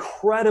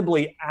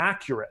incredibly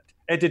accurate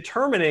at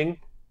determining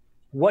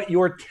what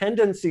your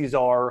tendencies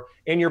are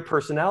and your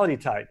personality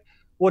type.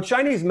 Well,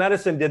 Chinese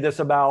medicine did this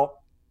about,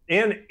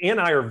 and in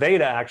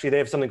Ayurveda, actually, they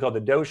have something called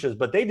the doshas,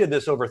 but they did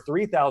this over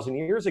 3,000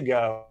 years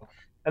ago.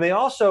 And they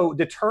also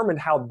determined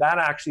how that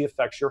actually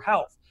affects your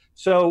health.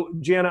 So,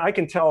 Jana, I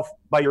can tell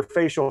by your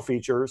facial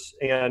features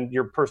and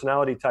your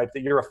personality type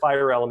that you're a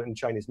fire element in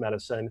Chinese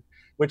medicine,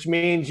 which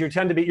means you're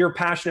a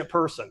passionate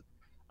person,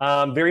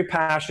 very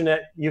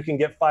passionate. You can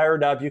get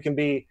fired up. You can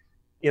be,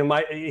 he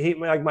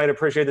might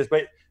appreciate this,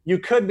 but you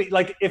could be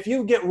like, if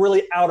you get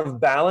really out of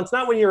balance,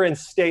 not when you're in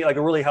state, like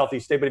a really healthy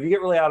state, but if you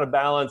get really out of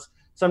balance,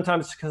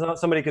 sometimes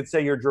somebody could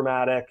say you're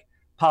dramatic,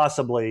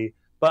 possibly.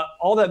 But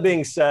all that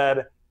being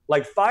said,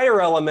 like fire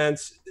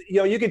elements,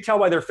 you can tell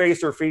by their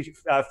face or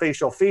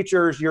facial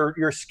features.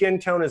 Your skin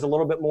tone is a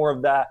little bit more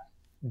of that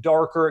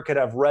darker. It could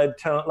have red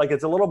tone. Like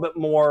it's a little bit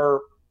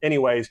more,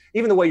 anyways,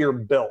 even the way you're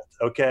built,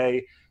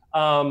 okay?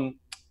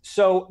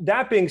 So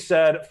that being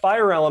said,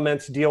 fire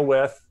elements deal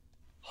with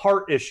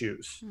heart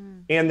issues.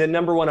 And the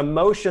number one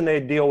emotion they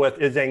deal with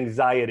is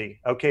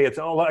anxiety, okay? It's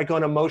all like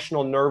an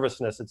emotional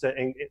nervousness.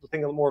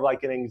 Think of more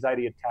like an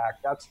anxiety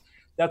attack.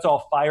 That's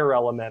all fire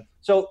element.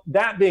 So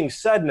that being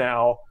said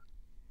now,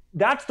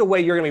 that's the way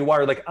you're going to be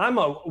wired. Like I'm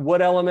a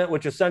wood element,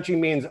 which essentially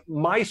means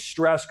my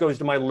stress goes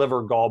to my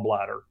liver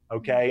gallbladder.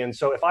 Okay. And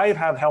so if I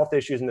have health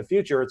issues in the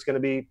future, it's going to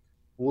be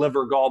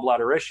liver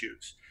gallbladder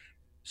issues.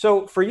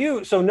 So for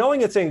you, so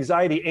knowing it's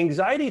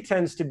anxiety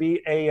tends to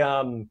be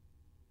an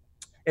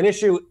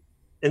issue,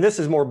 and this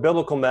is more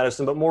biblical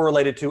medicine, but more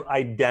related to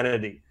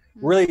identity,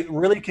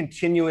 really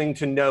continuing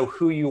to know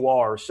who you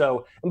are.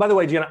 So, and by the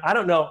way, Gina, I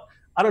don't know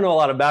a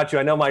lot about you.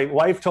 I know my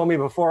wife told me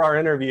before our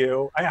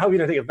interview, I hope you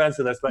don't take offense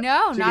to this, but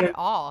no, not at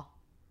all.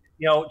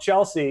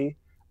 Chelsea,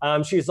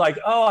 she's like,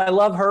 oh, I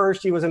love her.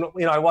 She was in,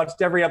 I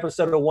watched every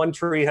episode of One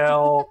Tree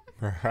Hill.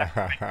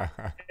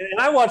 And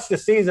I watched the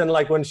season,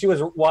 like when she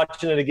was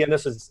watching it again,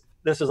 this is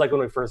like when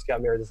we first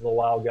got married, this is a little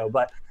while ago,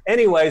 but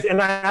anyways,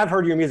 and I have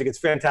heard your music. It's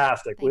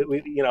fantastic. I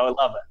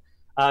love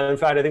it. In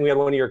fact, I think we had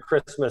one of your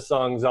Christmas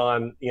songs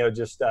on,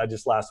 just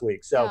last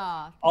week. So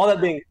all that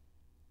being,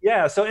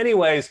 so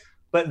anyways,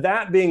 but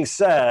that being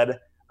said,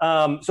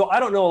 so I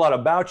don't know a lot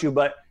about you,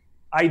 but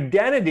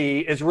identity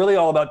is really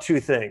all about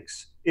 2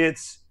 things.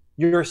 It's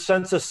your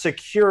sense of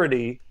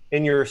security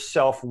and your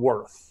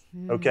self-worth.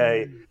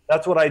 Okay.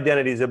 That's what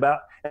identity is about.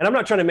 And I'm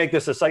not trying to make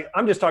this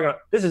I'm just talking about,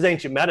 this is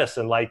ancient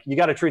medicine. Like you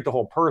got to treat the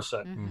whole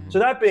person. So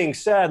that being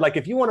said, like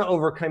if you want to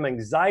overcome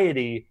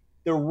anxiety,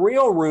 the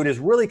real root is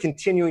really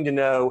continuing to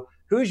know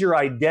who's your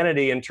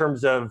identity in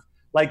terms of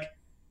like,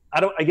 I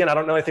don't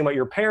know anything about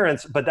your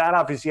parents, but that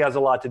obviously has a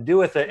lot to do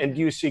with it. And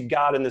do you see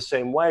God in the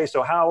same way?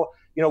 So how,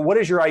 what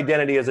is your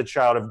identity as a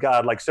child of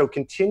God? Like, so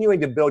continuing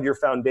to build your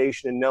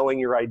foundation and knowing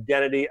your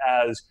identity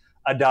as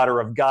a daughter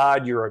of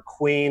God, you're a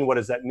queen. What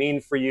does that mean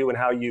for you and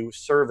how you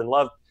serve and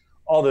love,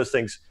 all those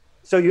things.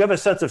 So you have a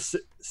sense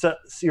of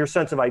your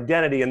sense of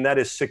identity, and that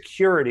is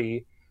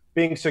security,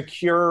 being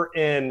secure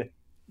in,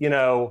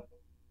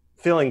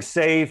 feeling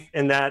safe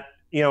in that,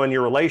 in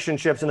your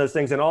relationships and those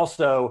things. And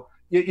also,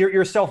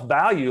 your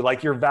self-value,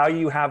 like your value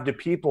you have to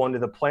people and to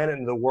the planet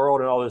and the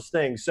world and all those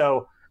things.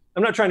 So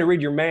I'm not trying to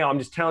read your mail. I'm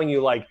just telling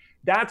you, like,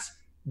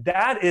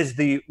 that is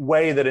the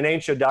way that an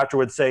ancient doctor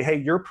would say, hey,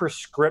 your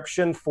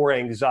prescription for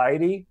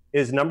anxiety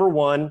is, number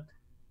 1,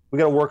 we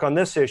got to work on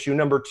this issue.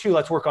 Number 2,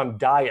 let's work on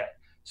diet.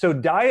 So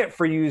diet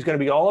for you is going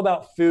to be all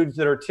about foods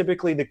that are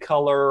typically the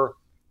color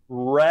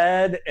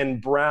red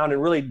and brown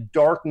and really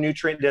dark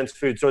nutrient-dense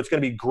foods. So it's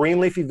going to be green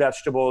leafy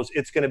vegetables.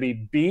 It's going to be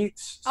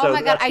beets. Oh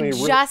my God, I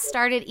just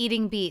started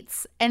eating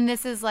beets. And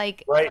this is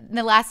like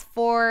the last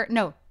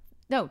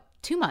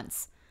 2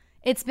 months.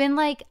 It's been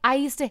like, I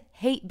used to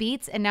hate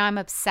beets and now I'm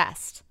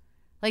obsessed.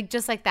 Like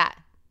just like that.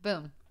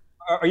 Boom.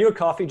 Are you a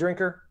coffee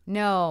drinker?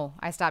 No,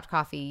 I stopped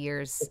coffee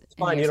years. It's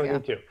fine, you don't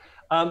need to.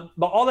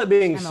 But all that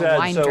being said, I'm a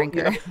wine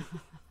drinker.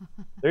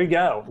 There you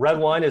go. Red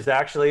wine is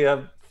actually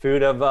a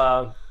food of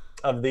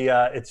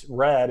the it's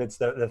red. It's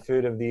the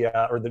food of the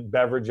or the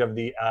beverage of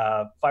the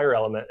fire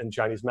element in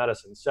Chinese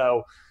medicine.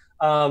 So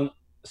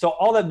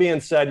all that being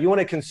said, you want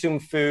to consume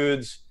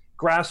foods.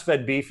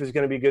 Grass-fed beef is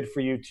going to be good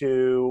for you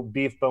too.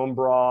 Beef bone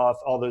broth,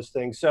 all those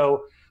things.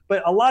 So,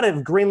 but a lot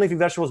of green leafy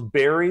vegetables,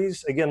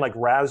 berries, again, like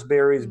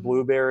raspberries,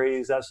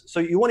 blueberries.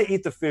 So you want to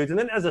eat the foods. And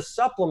then as a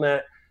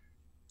supplement,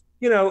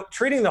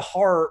 treating the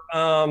heart,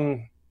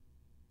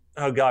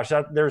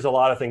 there's a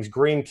lot of things.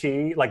 Green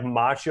tea, like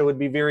matcha would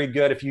be very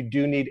good if you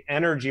do need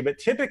energy, but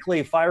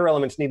typically fire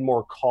elements need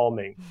more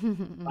calming.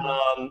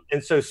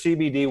 And so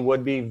CBD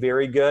would be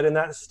very good in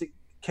that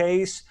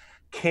case.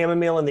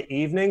 Chamomile in the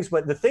evenings.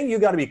 But the thing you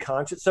got to be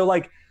conscious. So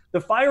like the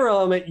fire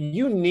element,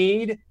 you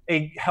need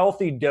a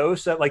healthy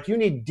dose of, like, you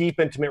need deep,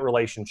 intimate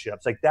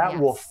relationships. Like that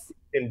will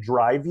and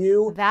drive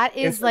you. That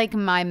is like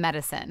my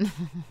medicine.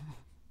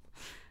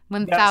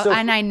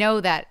 And I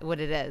know that what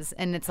it is.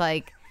 And it's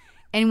like,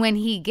 and when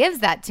he gives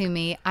that to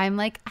me, I'm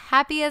like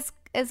happy as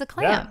a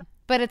clam. Yeah.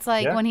 But it's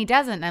like when he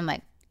doesn't, I'm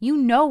like, you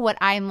know what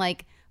I'm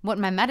like, what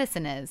my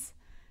medicine is.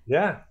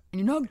 Yeah. And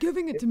you're not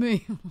giving it to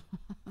me.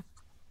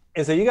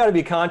 And so you got to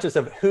be conscious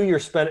of who you're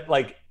spending,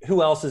 like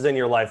who else is in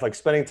your life, like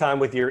spending time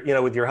with your,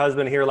 with your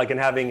husband here, like, and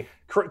having,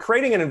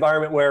 creating an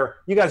environment where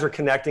you guys are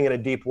connecting in a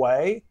deep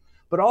way,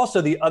 but also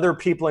the other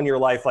people in your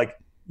life. Like,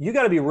 you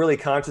got to be really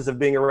conscious of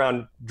being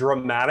around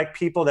dramatic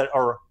people that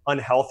are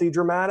unhealthy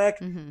dramatic,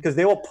 because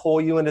they will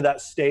pull you into that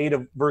state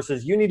of,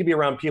 versus you need to be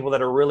around people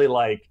that are really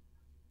like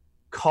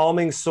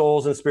calming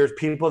souls and spirits,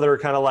 people that are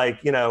kind of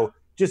like,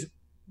 just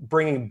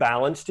bringing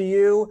balance to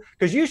you.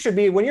 Because you should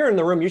be, when you're in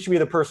the room, you should be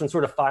the person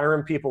sort of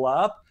firing people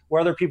up,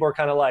 where other people are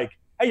kind of like,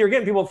 hey, you're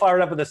getting people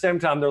fired up at the same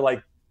time. They're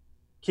like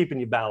keeping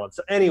you balanced.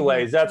 So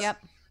anyways, that's.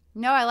 Yep.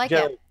 No, I like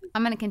it.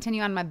 I'm going to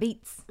continue on my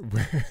beats.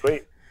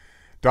 Sweet.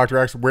 Dr.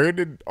 Axe, where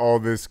did all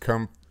this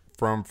come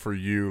from for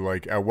you?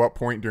 Like, at what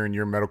point during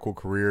your medical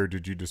career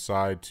did you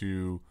decide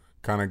to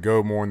kind of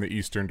go more in the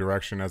Eastern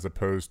direction as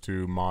opposed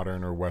to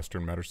modern or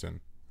Western medicine?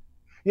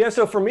 Yeah,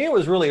 so for me, it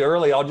was really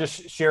early. I'll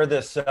just share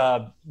this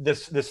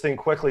this thing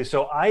quickly.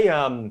 So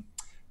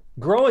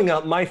growing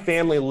up, my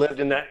family lived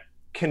in that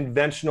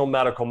conventional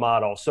medical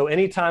model. So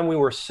anytime we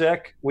were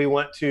sick, we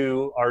went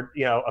to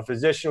a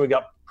physician. We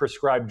got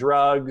prescribed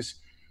drugs.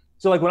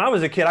 So like when I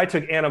was a kid, I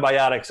took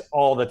antibiotics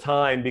all the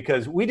time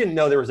because we didn't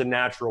know there was a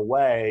natural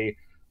way.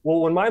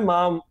 Well, when my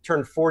mom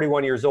turned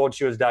 41 years old,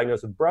 she was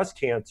diagnosed with breast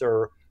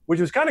cancer,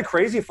 which was kind of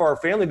crazy for our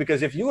family,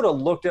 because if you would have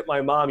looked at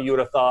my mom, you would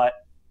have thought,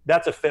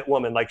 that's a fit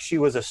woman. Like, she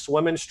was a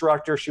swim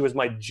instructor. She was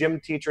my gym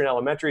teacher in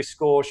elementary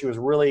school. She was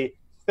really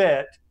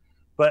fit,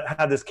 but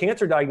had this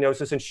cancer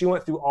diagnosis, and she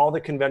went through all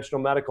the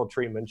conventional medical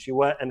treatment. She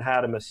went and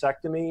had a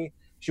mastectomy.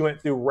 She went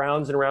through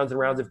rounds and rounds and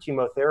rounds of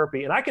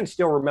chemotherapy. And I can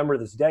still remember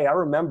this day. I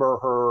remember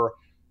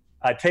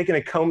her taking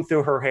a comb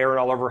through her hair and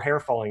all of her hair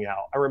falling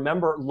out. I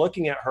remember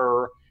looking at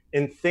her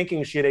and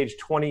thinking she had aged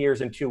 20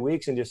 years in 2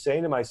 weeks, and just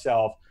saying to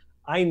myself,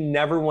 I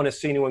never want to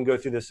see anyone go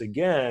through this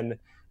again.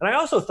 And I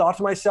also thought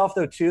to myself,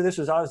 though, too,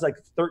 I was like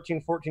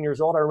 13, 14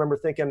 years old. I remember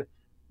thinking,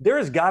 there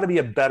has got to be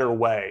a better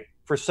way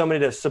for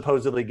somebody to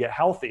supposedly get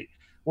healthy.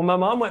 Well, my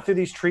mom went through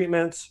these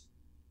treatments,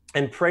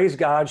 and praise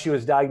God, she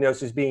was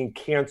diagnosed as being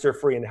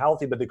cancer-free and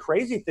healthy. But the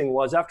crazy thing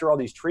was, after all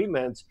these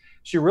treatments,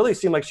 she really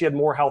seemed like she had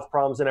more health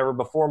problems than ever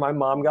before. My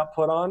mom got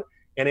put on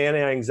an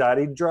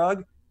anti-anxiety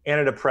drug,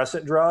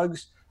 antidepressant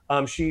drugs.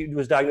 She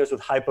was diagnosed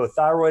with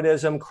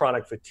hypothyroidism,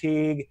 chronic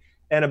fatigue.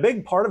 And a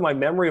big part of my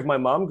memory of my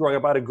mom growing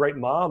up, I had a great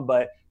mom,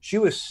 but she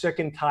was sick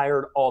and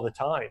tired all the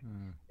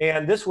time.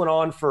 And this went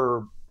on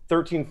for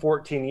 13,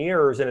 14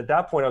 years. And at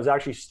that point, I was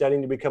actually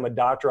studying to become a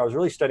doctor. I was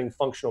really studying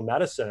functional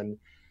medicine.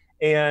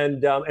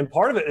 And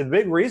part of it, the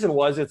big reason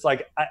was, it's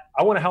like,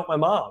 I want to help my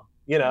mom,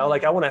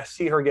 like I want to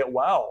see her get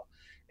well.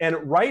 And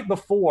right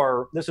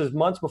before, this was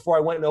months before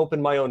I went and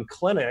opened my own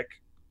clinic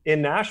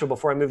in Nashville,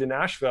 before I moved to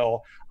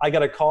Nashville, I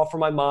got a call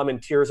from my mom in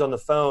tears on the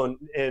phone.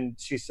 And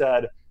she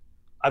said,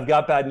 I've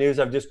got bad news.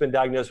 I've just been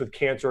diagnosed with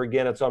cancer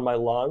again. It's on my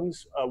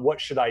lungs. What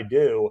should I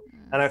do?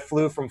 And I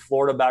flew from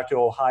Florida back to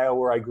Ohio,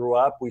 where I grew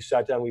up. We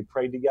sat down, we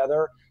prayed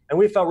together, and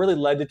we felt really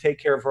led to take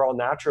care of her all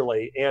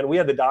naturally. And we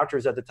had the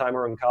doctors at the time,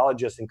 our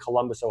oncologists in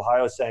Columbus,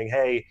 Ohio, saying,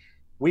 hey,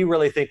 we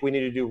really think we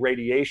need to do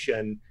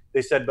radiation.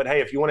 They said, but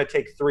hey, if you want to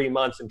take 3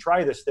 months and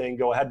try this thing,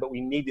 go ahead, but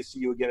we need to see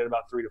you again in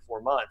about 3 to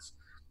 4 months.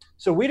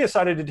 So we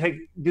decided to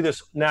do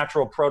this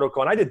natural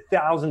protocol. And I did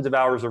thousands of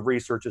hours of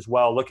research as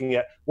well, looking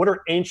at what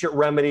are ancient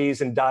remedies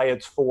and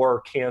diets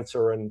for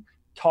cancer, and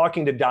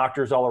talking to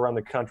doctors all around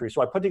the country.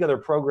 So I put together a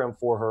program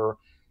for her.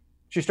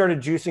 She started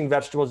juicing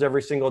vegetables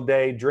every single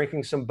day,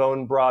 drinking some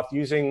bone broth,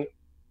 using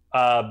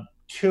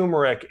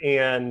turmeric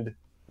and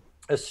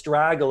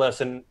astragalus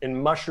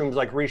and mushrooms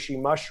like reishi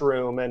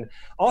mushroom. And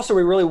also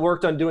we really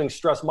worked on doing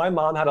stress. My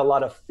mom had a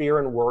lot of fear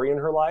and worry in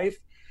her life.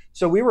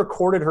 So we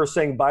recorded her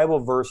saying Bible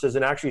verses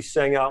and actually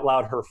saying out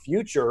loud her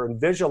future and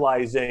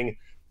visualizing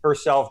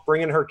herself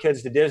bringing her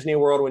kids to Disney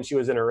World when she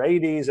was in her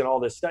 80s and all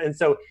this stuff. And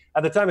so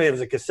at the time it was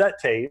a cassette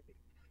tape,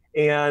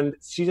 and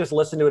she just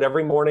listened to it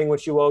every morning when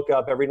she woke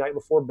up, every night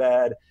before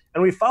bed.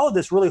 And we followed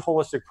this really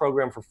holistic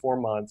program for 4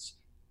 months.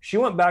 She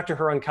went back to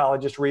her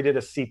oncologist, redid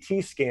a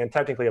CT scan,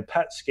 technically a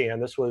PET scan.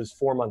 This was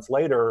 4 months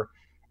later.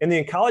 And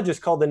the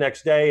oncologist called the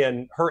next day,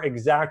 and her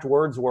exact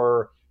words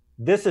were,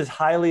 this is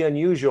highly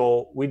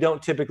unusual. We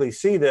don't typically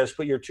see this,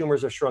 but your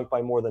tumors have shrunk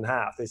by more than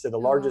half. They said the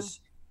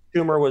largest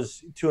tumor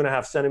was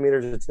 2.5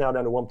 centimeters. It's now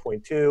down to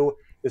 1.2.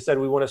 They said,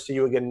 we want to see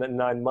you again in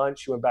 9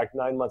 months. She went back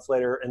 9 months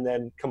later, and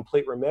then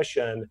complete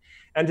remission.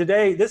 And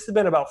today, this has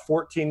been about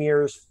 14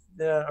 years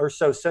or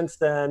so since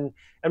then.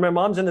 And my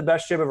mom's in the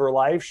best shape of her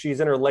life. She's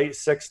in her late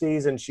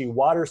 60s, and she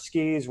water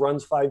skis,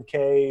 runs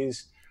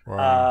 5Ks.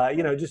 Wow.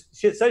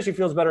 She says she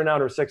feels better now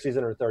in her 60s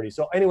than her 30s.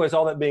 So anyways,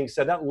 all that being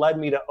said, that led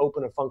me to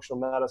open a functional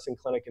medicine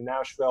clinic in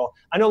Nashville.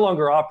 I no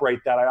longer operate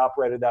that. I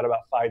operated that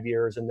about 5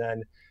 years, and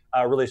then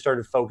really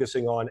started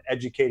focusing on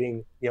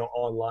educating,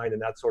 online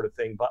and that sort of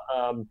thing. But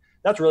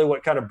that's really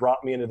what kind of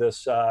brought me into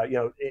this,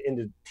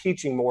 into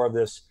teaching more of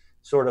this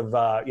sort of,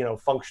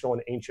 functional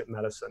and ancient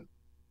medicine.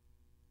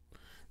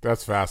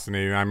 That's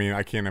fascinating. I mean,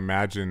 I can't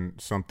imagine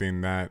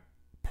something that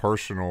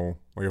personal.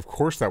 Like, of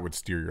course that would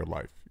steer your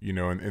life,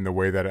 in the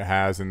way that it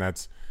has. And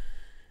that's,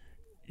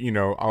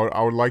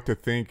 I would like to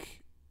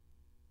think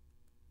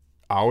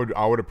I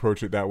would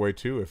approach it that way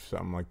too if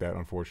something like that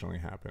unfortunately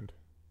happened.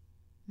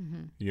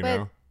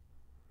 Mm-hmm.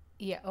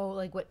 Yeah. Oh,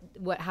 like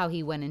how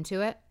he went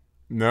into it?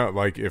 No,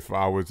 like if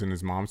I was in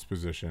his mom's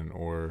position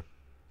or.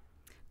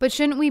 But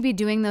shouldn't we be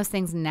doing those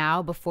things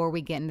now before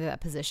we get into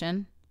that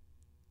position?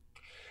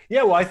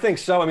 Yeah, well, I think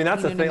so. I mean,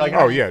 that's the thing. Like,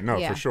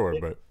 for sure.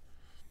 But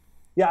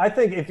yeah, I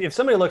think if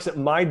somebody looks at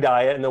my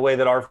diet and the way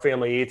that our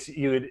family eats,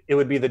 it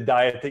would be the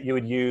diet that you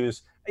would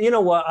use. You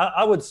know what?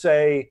 I would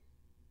say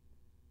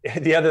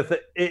the other thing,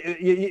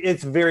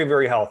 it's very,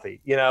 very healthy.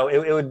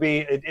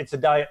 It's a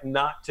diet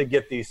not to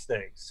get these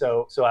things.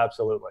 So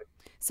absolutely.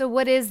 So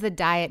what is the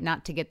diet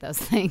not to get those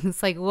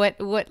things? Like what's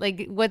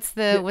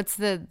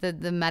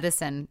the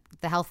medicine,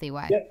 the healthy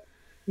way?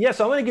 Yeah,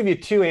 so I'm going to give you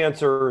two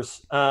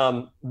answers.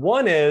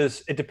 One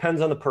is it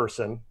depends on the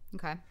person.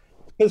 Okay.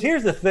 Because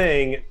here's the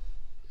thing.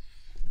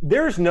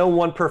 There's no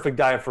one perfect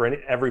diet for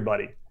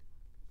everybody.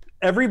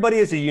 Everybody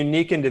is a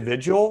unique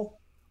individual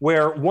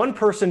where one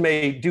person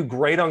may do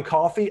great on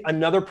coffee,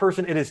 another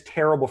person, it is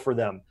terrible for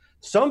them.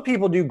 Some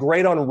people do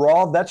great on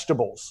raw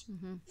vegetables.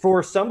 Mm-hmm.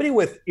 For somebody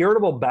with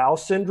irritable bowel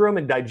syndrome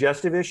and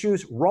digestive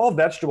issues, raw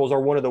vegetables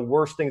are one of the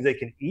worst things they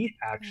can eat,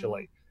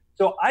 actually. Mm-hmm.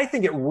 So I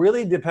think it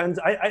really depends.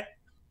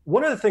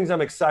 One of the things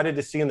I'm excited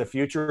to see in the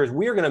future is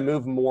we are going to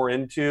move more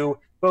into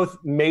both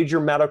major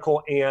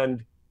medical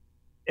and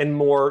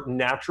more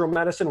natural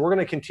medicine. We're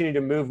going to continue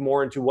to move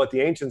more into what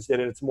the ancients did,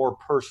 and it's more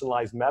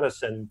personalized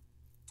medicine.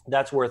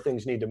 That's where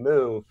things need to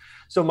move.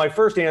 So my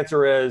first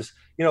answer is,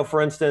 for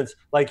instance,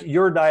 like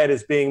your diet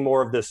is being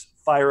more of this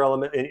fire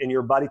element in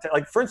your body.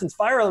 Like, for instance,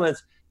 fire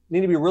elements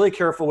need to be really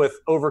careful with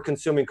over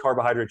consuming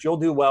carbohydrates. You'll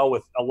do well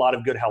with a lot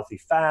of good, healthy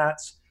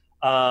fats,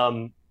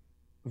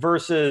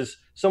 versus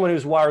someone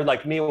who's wired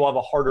like me will have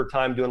a harder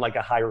time doing like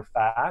a higher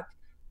fat.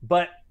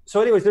 But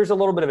so anyways, there's a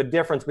little bit of a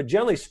difference, but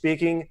generally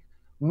speaking,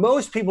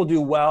 most people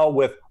do well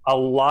with a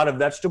lot of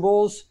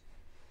vegetables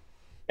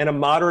and a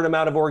moderate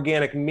amount of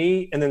organic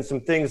meat, and then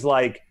some things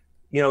like,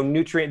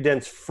 nutrient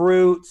dense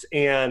fruits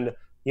and,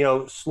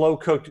 slow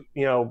cooked,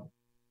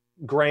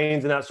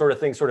 grains and that sort of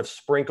thing sort of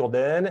sprinkled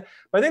in.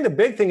 But I think the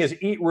big thing is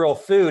eat real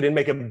food and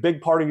make a big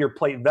part of your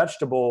plate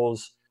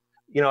vegetables,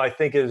 I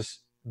think is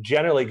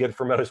generally good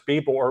for most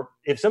people. Or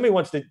if somebody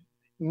wants to,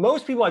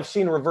 most people I've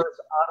seen reverse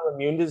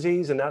autoimmune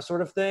disease and that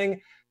sort of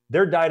thing,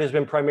 their diet has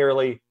been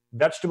primarily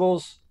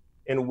vegetables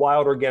and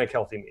wild organic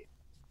healthy meat.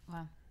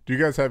 Wow. Do you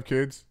guys have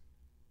kids?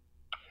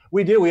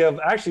 We do. We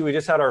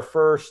just had our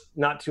first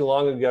not too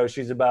long ago.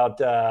 She's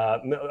about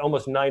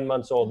almost 9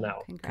 months old now.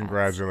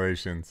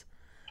 Congratulations.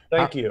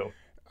 Thank you.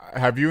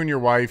 Have you and your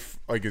wife,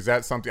 like, is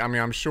that something,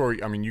 I'm sure,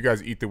 you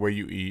guys eat the way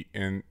you eat,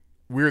 and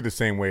we're the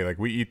same way. Like,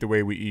 we eat the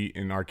way we eat,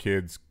 and our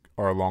kids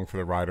are along for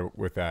the ride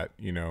with that.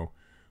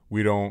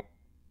 We don't,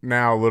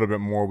 now a little bit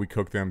more, we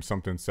cook them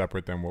something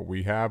separate than what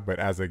we have, but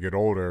as they get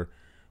older,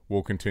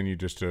 we'll continue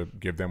just to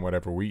give them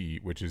whatever we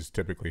eat, which is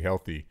typically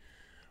healthy.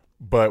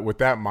 But with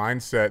that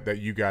mindset that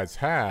you guys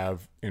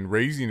have in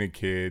raising a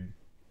kid,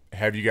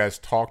 have you guys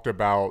talked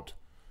about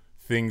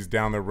things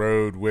down the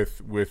road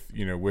with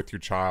your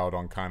child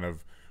on kind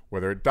of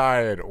whether it's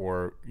diet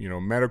or,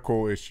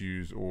 medical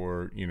issues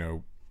or,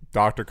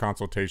 doctor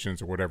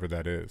consultations or whatever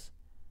that is?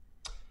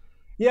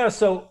 Yeah.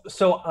 So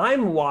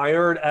I'm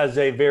wired as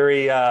a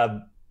very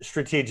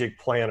strategic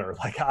planner.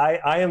 Like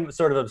I am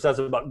sort of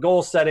obsessive about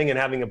goal setting and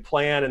having a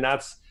plan. And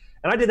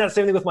I did that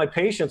same thing with my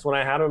patients when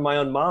I had my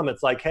own mom.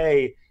 It's like,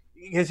 hey,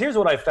 because here's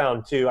what I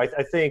found too. I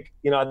think,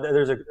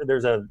 there's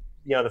a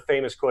the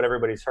famous quote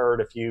everybody's heard,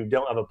 if you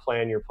don't have a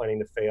plan, you're planning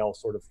to fail,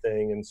 sort of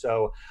thing. And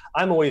so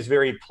I'm always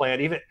very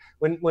planned. Even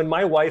when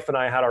my wife and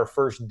I had our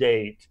first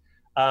date,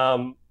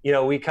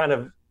 we kind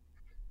of,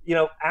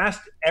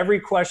 asked every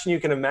question you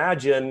can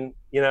imagine,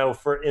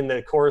 for in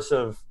the course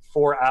of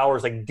 4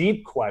 hours, like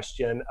deep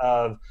question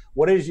of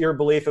what is your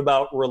belief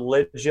about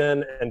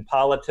religion and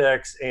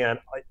politics and,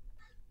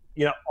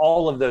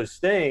 all of those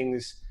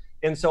things.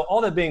 And so all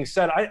that being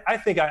said, I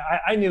think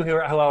I knew who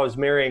I was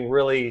marrying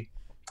really,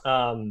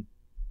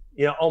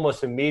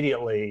 almost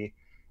immediately.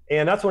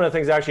 And that's one of the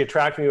things that actually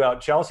attracted me about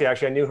Chelsea.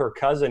 Actually, I knew her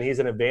cousin. He's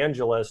an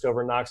evangelist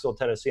over in Knoxville,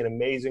 Tennessee,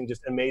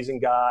 just amazing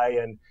guy.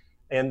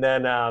 And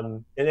then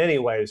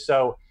anyway,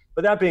 so,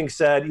 but that being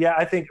said, yeah,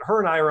 I think her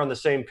and I are on the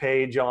same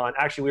page on,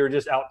 actually, we were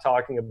just out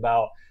talking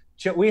about,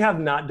 we have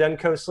not done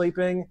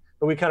co-sleeping,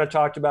 but we kind of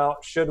talked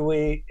about, should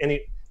we,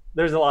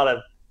 there's a lot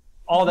of,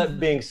 all that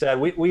being said,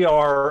 we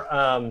are,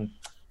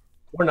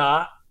 we're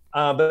not,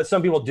 but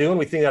some people do, and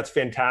we think that's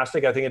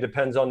fantastic. I think it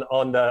depends on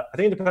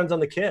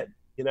the kid,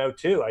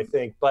 too, I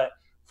think. But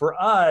for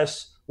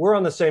us, we're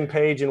on the same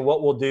page in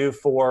what we'll do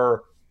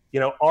for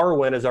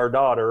Arwen is our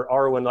daughter.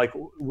 Arwen, like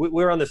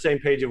we're on the same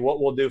page of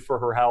what we'll do for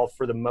her health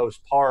for the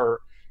most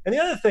part. And the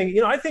other thing,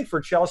 I think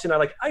for Chelsea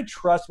and I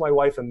trust my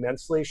wife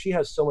immensely. She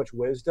has so much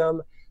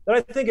wisdom that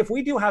I think if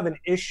we do have an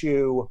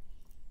issue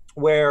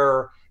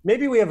where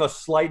maybe we have a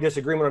slight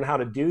disagreement on how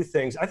to do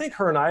things, I think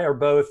her and I are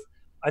both,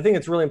 I think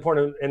it's really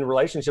important in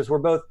relationships.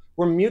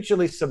 We're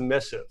mutually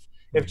submissive.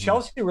 If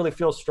Chelsea really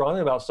feels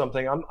strongly about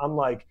something, I'm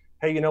like,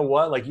 hey, you know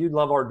what? Like, you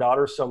love our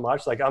daughter so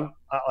much. Like, I'm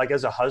like,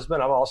 as a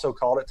husband, I'm also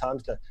called at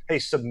times to, hey,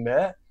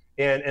 submit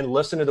and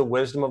listen to the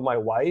wisdom of my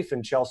wife.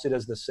 And Chelsea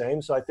does the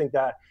same. So I think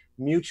that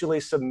mutually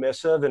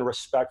submissive and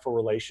respectful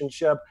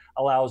relationship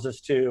allows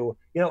us to,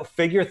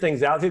 figure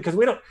things out, because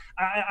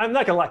I'm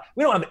not gonna lie,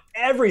 we don't have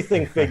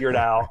everything figured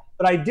out,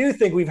 but I do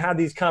think we've had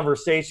these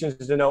conversations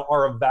to know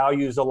our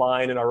values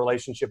align in our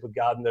relationship with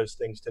God and those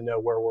things, to know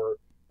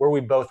where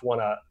we both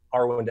want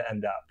Arwen to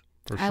end up.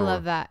 For sure. I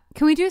love that.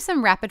 Can we do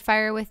some rapid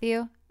fire with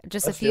you?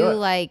 Just Let's a few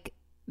like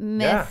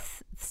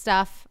myth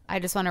stuff. I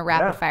just want to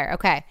rapid fire.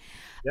 Okay.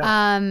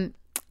 Yeah.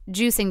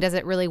 Juicing, does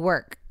it really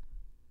work?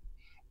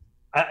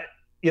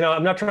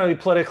 I'm not trying to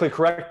be politically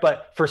correct,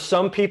 but for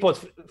some people,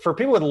 for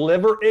people with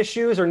liver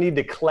issues or need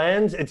to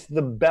cleanse, it's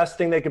the best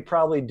thing they could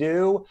probably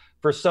do.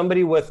 For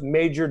somebody with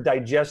major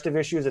digestive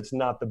issues, it's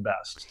not the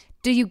best.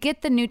 Do you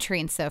get the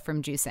nutrients though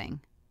from juicing?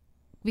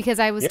 Because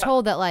I was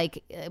told that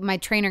like my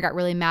trainer got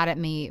really mad at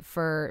me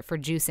for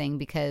juicing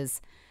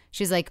because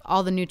she's like,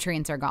 all the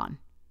nutrients are gone.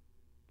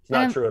 It's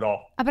not true at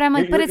all. But I'm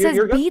like, it says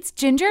beets,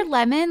 ginger,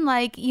 lemon,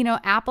 like,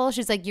 apple.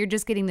 She's like, you're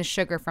just getting the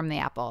sugar from the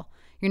apple.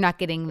 You're not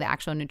getting the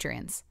actual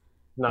nutrients.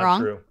 Not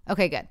Wrong? true.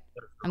 Okay, good.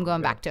 I'm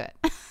going back to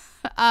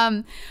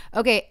it.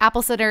 Okay,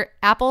 apple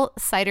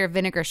cider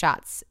vinegar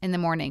shots in the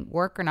morning.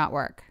 Work or not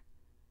work?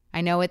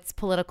 I know it's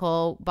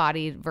political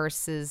body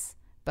versus,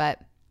 but...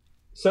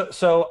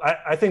 So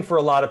I think for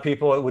a lot of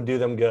people, it would do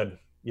them good.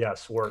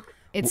 Yes, work.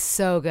 It's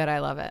so good. I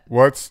love it.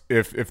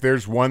 If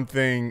there's one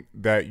thing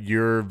that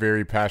you're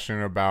very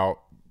passionate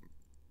about,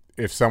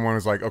 if someone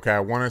is like, okay, I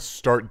want to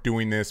start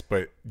doing this,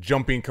 but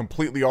jumping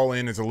completely all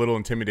in is a little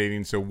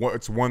intimidating. So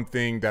what's one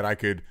thing that I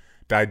could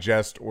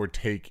digest or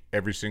take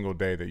every single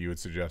day that you would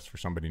suggest for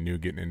somebody new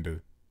getting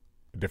into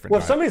a different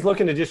diet? If somebody's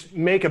looking to just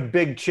make a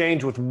big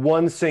change with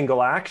one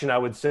single action, I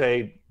would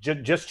say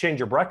just change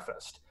your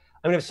breakfast.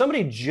 I mean, if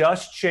somebody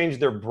just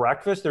changed their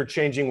breakfast, they're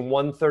changing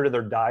 1/3 of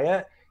their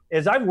diet.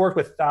 As I've worked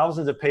with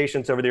thousands of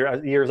patients over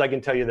the years, I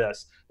can tell you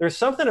this. There's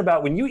something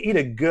about when you eat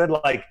a good,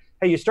 like,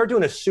 hey, you start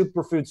doing a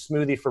superfood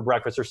smoothie for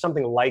breakfast or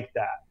something like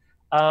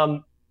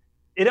that.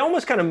 It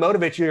almost kind of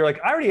motivates you. You're like,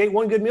 I already ate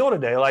one good meal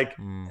today. Like,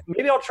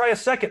 maybe I'll try a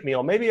second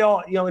meal. Maybe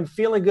I'll, and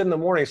feeling good in the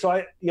morning. So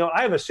I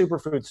have a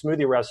superfood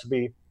smoothie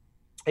recipe.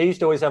 I used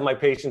to always have my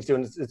patients do,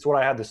 and it's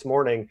what I had this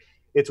morning.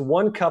 It's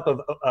 1 cup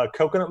of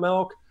coconut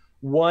milk,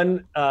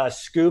 1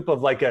 scoop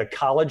of like a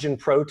collagen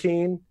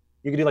protein.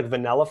 You could do like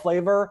vanilla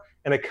flavor,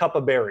 and a cup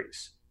of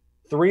berries.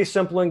 3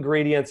 simple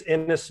ingredients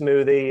in a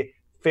smoothie.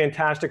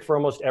 Fantastic for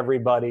almost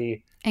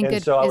everybody. And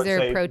good. So is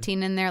there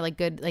protein in there? Like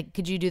good. Like,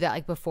 could you do that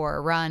like before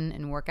a run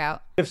and work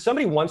out? If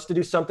somebody wants to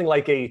do something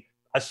like a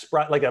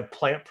sprout, like a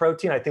plant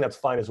protein, I think that's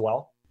fine as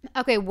well.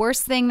 Okay.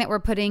 Worst thing that we're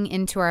putting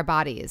into our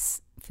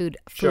bodies: food.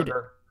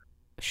 Sugar.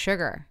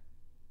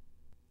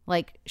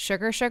 Like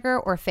sugar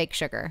or fake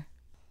sugar?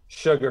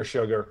 Sugar.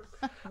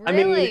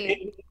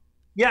 Really?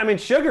 I mean,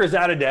 sugar is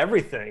added to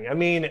everything. I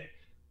mean,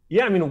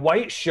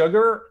 white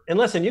sugar. And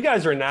listen, you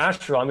guys are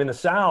natural. I mean, the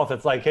South,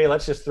 it's like, hey,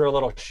 let's just throw a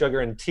little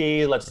sugar in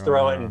tea. Let's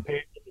throw it in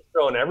paper.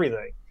 Throw in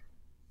everything.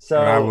 So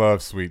and I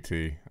love sweet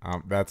tea.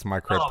 That's my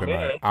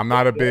kryptonite. I'm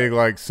not a big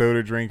like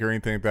soda drink or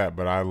anything like that,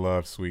 but I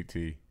love sweet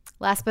tea.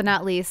 Last but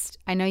not least,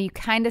 I know you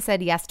kind of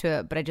said yes to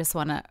it, but I just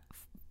want to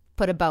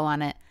put a bow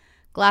on it.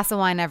 Glass of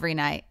wine every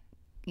night.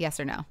 Yes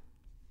or no?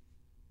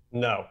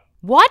 No.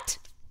 What?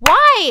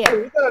 Why?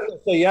 You gotta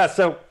say yes.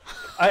 So,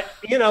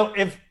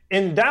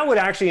 and that would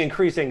actually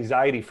increase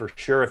anxiety for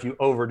sure if you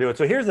overdo it.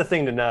 So here's the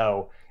thing to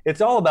know. It's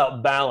all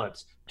about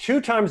balance.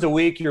 2 times a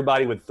week, your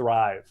body would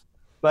thrive.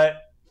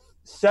 But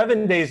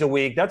 7 days a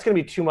week, that's going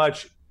to be too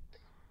much.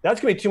 That's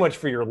going to be too much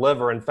for your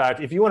liver. In fact,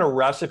 if you want a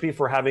recipe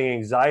for having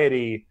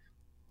anxiety,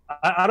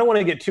 I don't want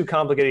to get too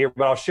complicated here,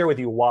 but I'll share with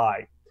you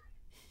why.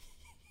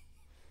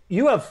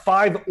 You have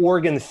 5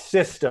 organ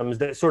systems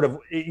that sort of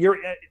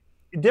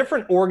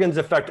different organs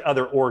affect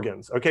other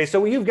organs. Okay.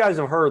 So you guys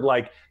have heard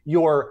like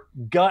your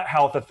gut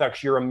health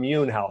affects your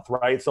immune health,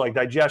 right? So like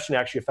digestion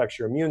actually affects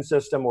your immune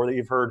system, or that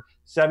you've heard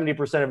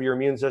 70% of your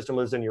immune system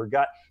lives in your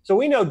gut. So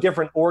we know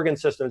different organ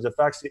systems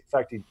affect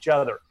each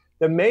other.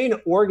 The main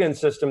organ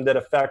system that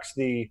affects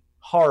the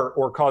heart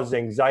or causes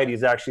anxiety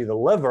is actually the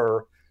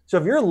liver. So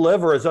if your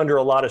liver is under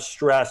a lot of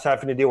stress,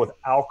 having to deal with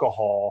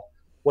alcohol,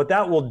 what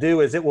that will do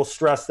is it will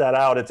stress that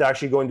out. It's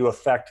actually going to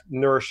affect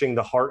nourishing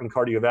the heart and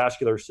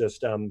cardiovascular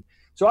system.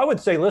 So I would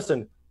say,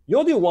 listen,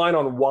 you'll do great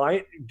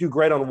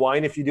on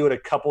wine if you do it a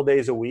couple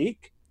days a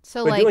week.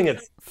 So like doing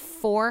it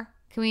 4,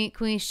 can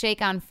we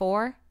shake on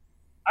 4?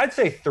 I'd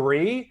say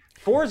 3.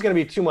 4 is going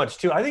to be too much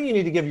too. I think you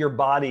need to give your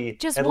body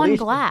just at 1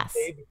 least glass.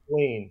 A day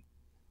between.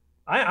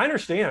 I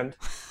understand.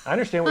 I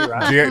understand what you're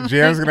asking.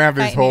 Jam's going to have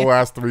this whole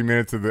last 3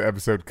 minutes of the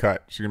episode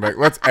cut. She's going to be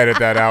like, let's edit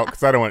that out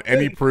because I don't want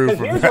any proof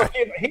of that.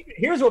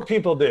 Here's what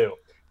people do.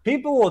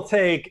 People will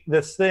take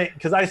this thing,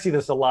 because I see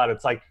this a lot.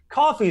 It's like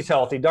coffee's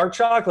healthy, dark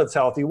chocolate's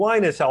healthy,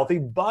 wine is healthy,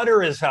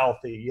 butter is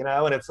healthy,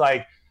 and it's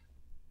like,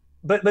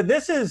 but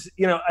this is,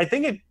 I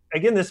think it,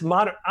 again, this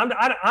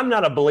I'm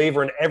not a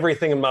believer in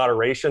everything in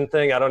moderation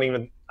thing. I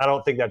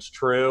don't think that's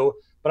true,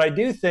 but I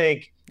do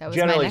think,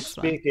 generally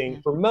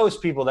speaking, for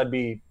most people, that'd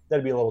be a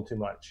little too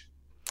much.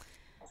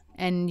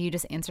 And you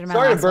just answered my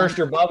Sorry last to burst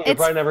your bubble. You're It's-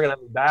 probably never going to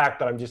have me back,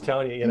 but I'm just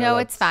telling you. No,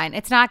 it's fine.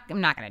 It's not.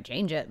 I'm not going to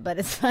change it, but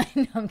it's fine.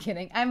 No, I'm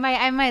kidding. I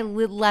might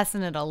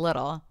lessen it a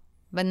little,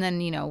 but then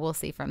we'll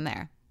see from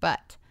there.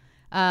 But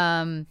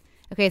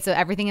okay, so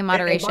everything in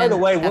moderation. And by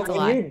the way, that's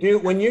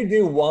when you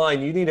do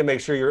wine, you need to make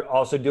sure you're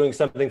also doing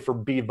something for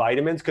B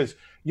vitamins, because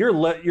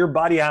your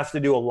body has to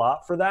do a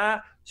lot for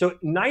that. So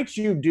nights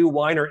you do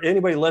wine, or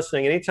anybody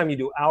listening, anytime you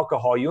do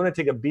alcohol, you want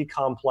to take a B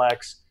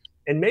complex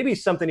and maybe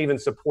something even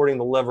supporting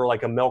the liver,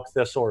 like a milk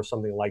thistle or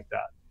something like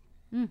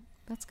that.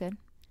 That's good.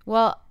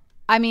 Well,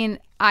 I mean,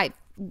 I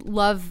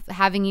love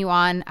having you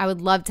on. I would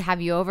love to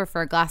have you over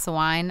for a glass of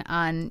wine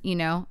on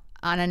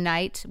a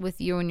night with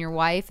you and your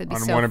wife. It'd be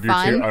so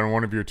fun. On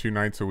one of your 2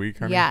 nights a week,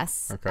 honey?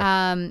 Yes.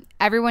 Okay.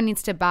 Everyone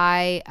needs to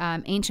buy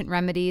Ancient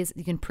Remedies.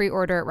 You can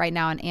pre-order it right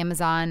now on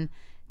Amazon.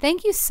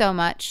 Thank you so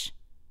much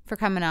for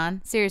coming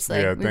on. Seriously,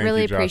 we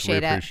really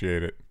appreciate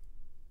it.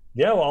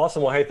 Yeah, well,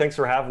 awesome. Well, hey, thanks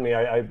for having me.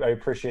 I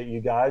appreciate you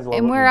guys.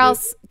 And where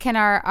else can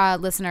our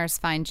listeners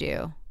find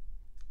you?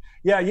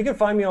 Yeah, you can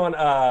find me on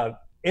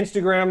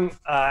Instagram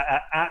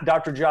at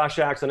Dr. Josh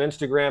Axe on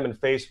Instagram and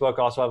Facebook.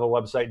 Also have a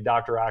website,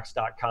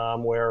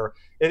 draxe.com, where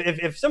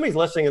if somebody's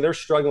listening and they're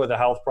struggling with a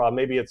health problem,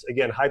 maybe it's,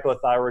 again,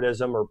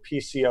 hypothyroidism or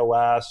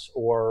PCOS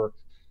or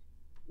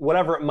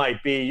whatever it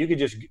might be, you could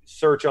just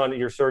search on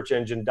your search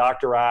engine,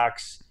 Dr.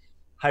 Axe,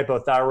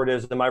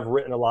 hypothyroidism. I've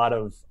written a lot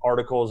of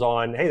articles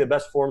on, hey, the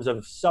best forms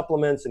of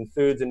supplements and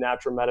foods and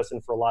natural medicine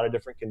for a lot of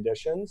different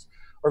conditions.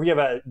 Or if you have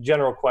a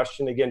general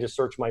question, again, just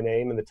search my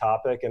name and the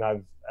topic, and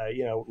I've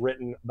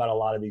written about a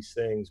lot of these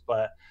things.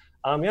 But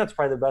it's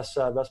probably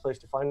the best place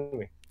to find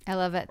me. I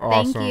love it.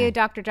 Awesome. Thank you,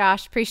 Dr.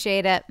 Josh.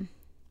 Appreciate it.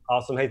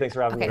 Awesome. Hey, thanks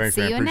for having me. Thanks,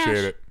 see man. you in Appreciate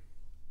Nash. it.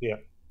 Yeah.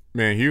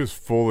 Man, he was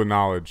full of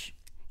knowledge.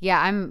 Yeah,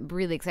 I'm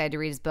really excited to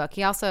read his book.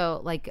 He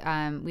also, we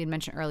had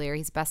mentioned earlier,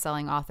 he's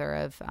best-selling author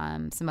of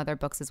some other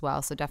books as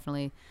well. So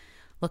definitely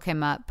look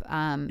him up,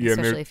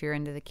 especially if you're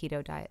into the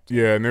keto diet.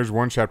 Yeah, and there's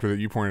one chapter that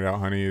you pointed out,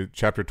 honey,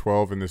 chapter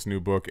 12 in this new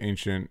book,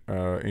 Ancient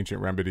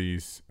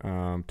Remedies.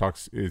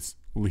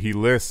 He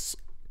lists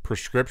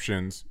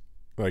prescriptions,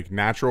 like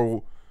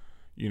natural,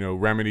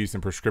 remedies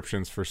and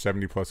prescriptions for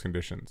 70+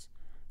 conditions.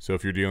 So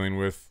if you're dealing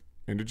with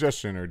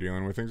indigestion or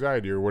dealing with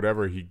anxiety or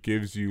whatever, he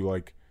gives you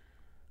like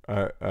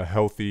a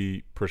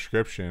healthy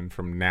prescription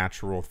from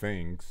natural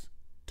things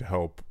to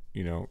help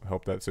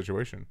that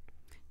situation.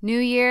 New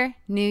year,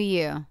 new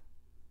you.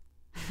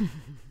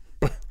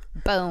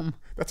 Boom.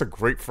 That's a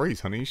great phrase,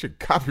 honey. You should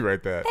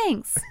copyright that.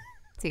 Thanks.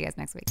 See you guys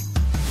next week.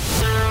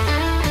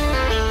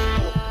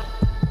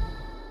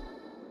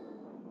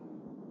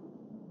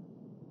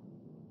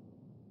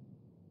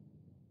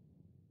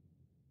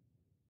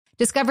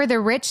 Discover the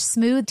rich,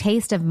 smooth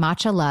taste of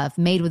matcha love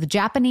made with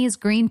Japanese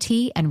green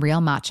tea and real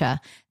matcha.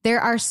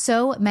 There are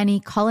so many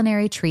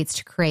culinary treats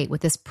to create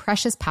with this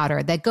precious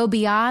powder that go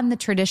beyond the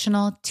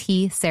traditional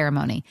tea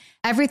ceremony.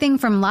 Everything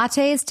from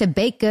lattes to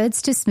baked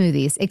goods to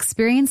smoothies,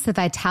 experience the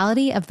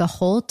vitality of the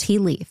whole tea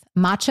leaf.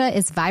 Matcha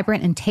is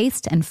vibrant in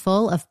taste and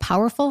full of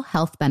powerful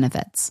health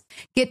benefits.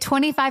 Get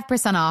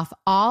 25% off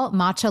all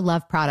Matcha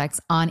Love products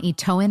on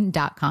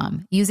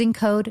itoen.com using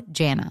code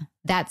JANA.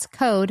 That's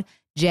code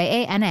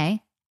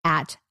JANA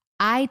at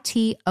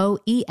itoen.com.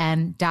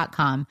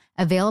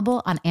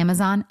 Available on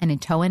Amazon and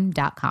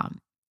itoen.com.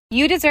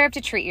 You deserve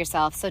to treat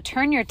yourself, so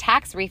turn your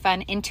tax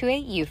refund into a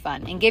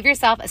U-Fund and give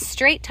yourself a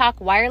Straight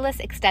Talk Wireless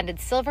Extended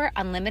Silver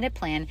Unlimited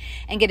plan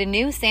and get a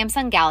new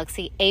Samsung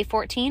Galaxy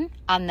A14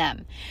 on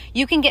them.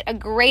 You can get a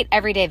great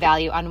everyday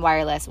value on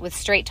wireless with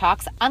Straight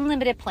Talk's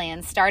unlimited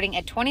plans starting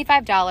at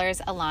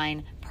 $25 a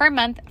line per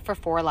month for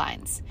 4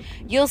 lines.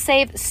 You'll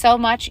save so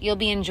much, you'll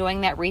be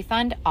enjoying that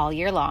refund all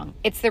year long.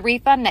 It's the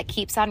refund that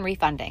keeps on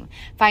refunding.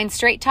 Find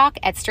Straight Talk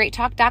at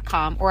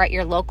straighttalk.com or at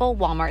your local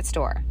Walmart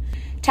store.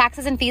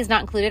 Taxes and fees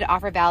not included.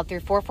 Offer valid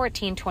through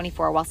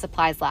 4/14/24 while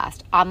supplies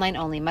last. Online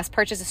only. Must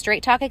purchase a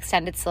Straight Talk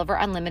Extended Silver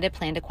Unlimited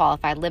plan to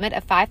qualify. Limit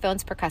of 5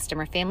 phones per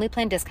customer. Family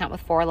plan discount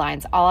with 4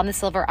 lines. All on the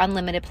Silver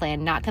Unlimited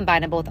plan. Not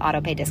combinable with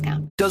autopay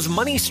discount. Does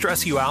money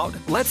stress you out?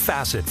 Let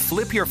Facet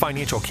flip your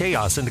financial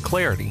chaos into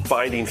clarity.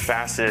 Finding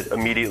Facet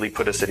immediately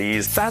put us at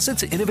ease.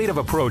 Facet's innovative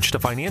approach to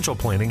financial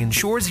planning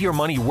ensures your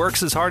money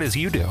works as hard as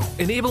you do,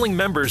 enabling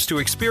members to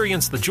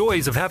experience the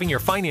joys of having your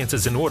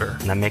finances in order.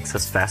 And that makes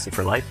us Facet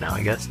for life now,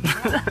 I guess.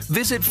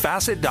 Visit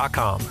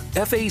Facet.com,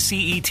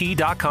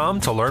 FACET.com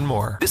to learn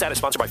more. This ad is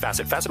sponsored by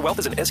Facet. Facet Wealth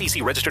is an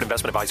SEC registered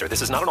investment advisor.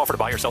 This is not an offer to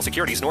buy or sell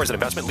securities, nor is it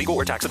investment, legal,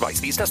 or tax advice.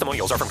 These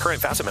testimonials are from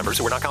current Facet members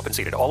who are not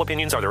compensated. All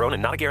opinions are their own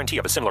and not a guarantee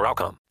of a similar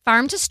outcome.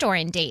 Farm to store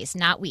in days,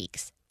 not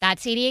weeks.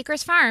 That's 80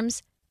 Acres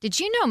Farms. Did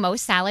you know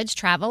most salads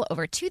travel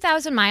over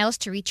 2,000 miles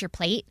to reach your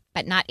plate?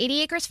 But not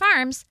 80 Acres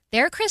Farms.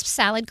 Their crisp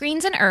salad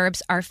greens and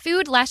herbs are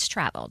food less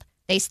traveled.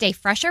 They stay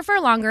fresher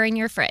for longer in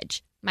your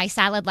fridge. My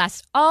salad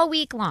lasts all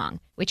week long,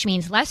 which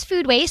means less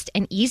food waste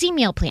and easy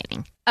meal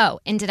planning. Oh,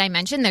 and did I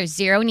mention there's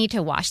zero need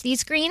to wash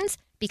these greens?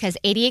 Because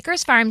 80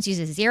 Acres Farms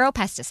uses zero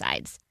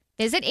pesticides.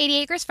 Visit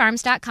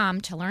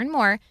 80acresfarms.com to learn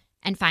more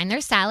and find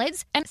their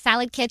salads and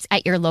salad kits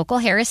at your local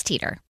Harris Teeter.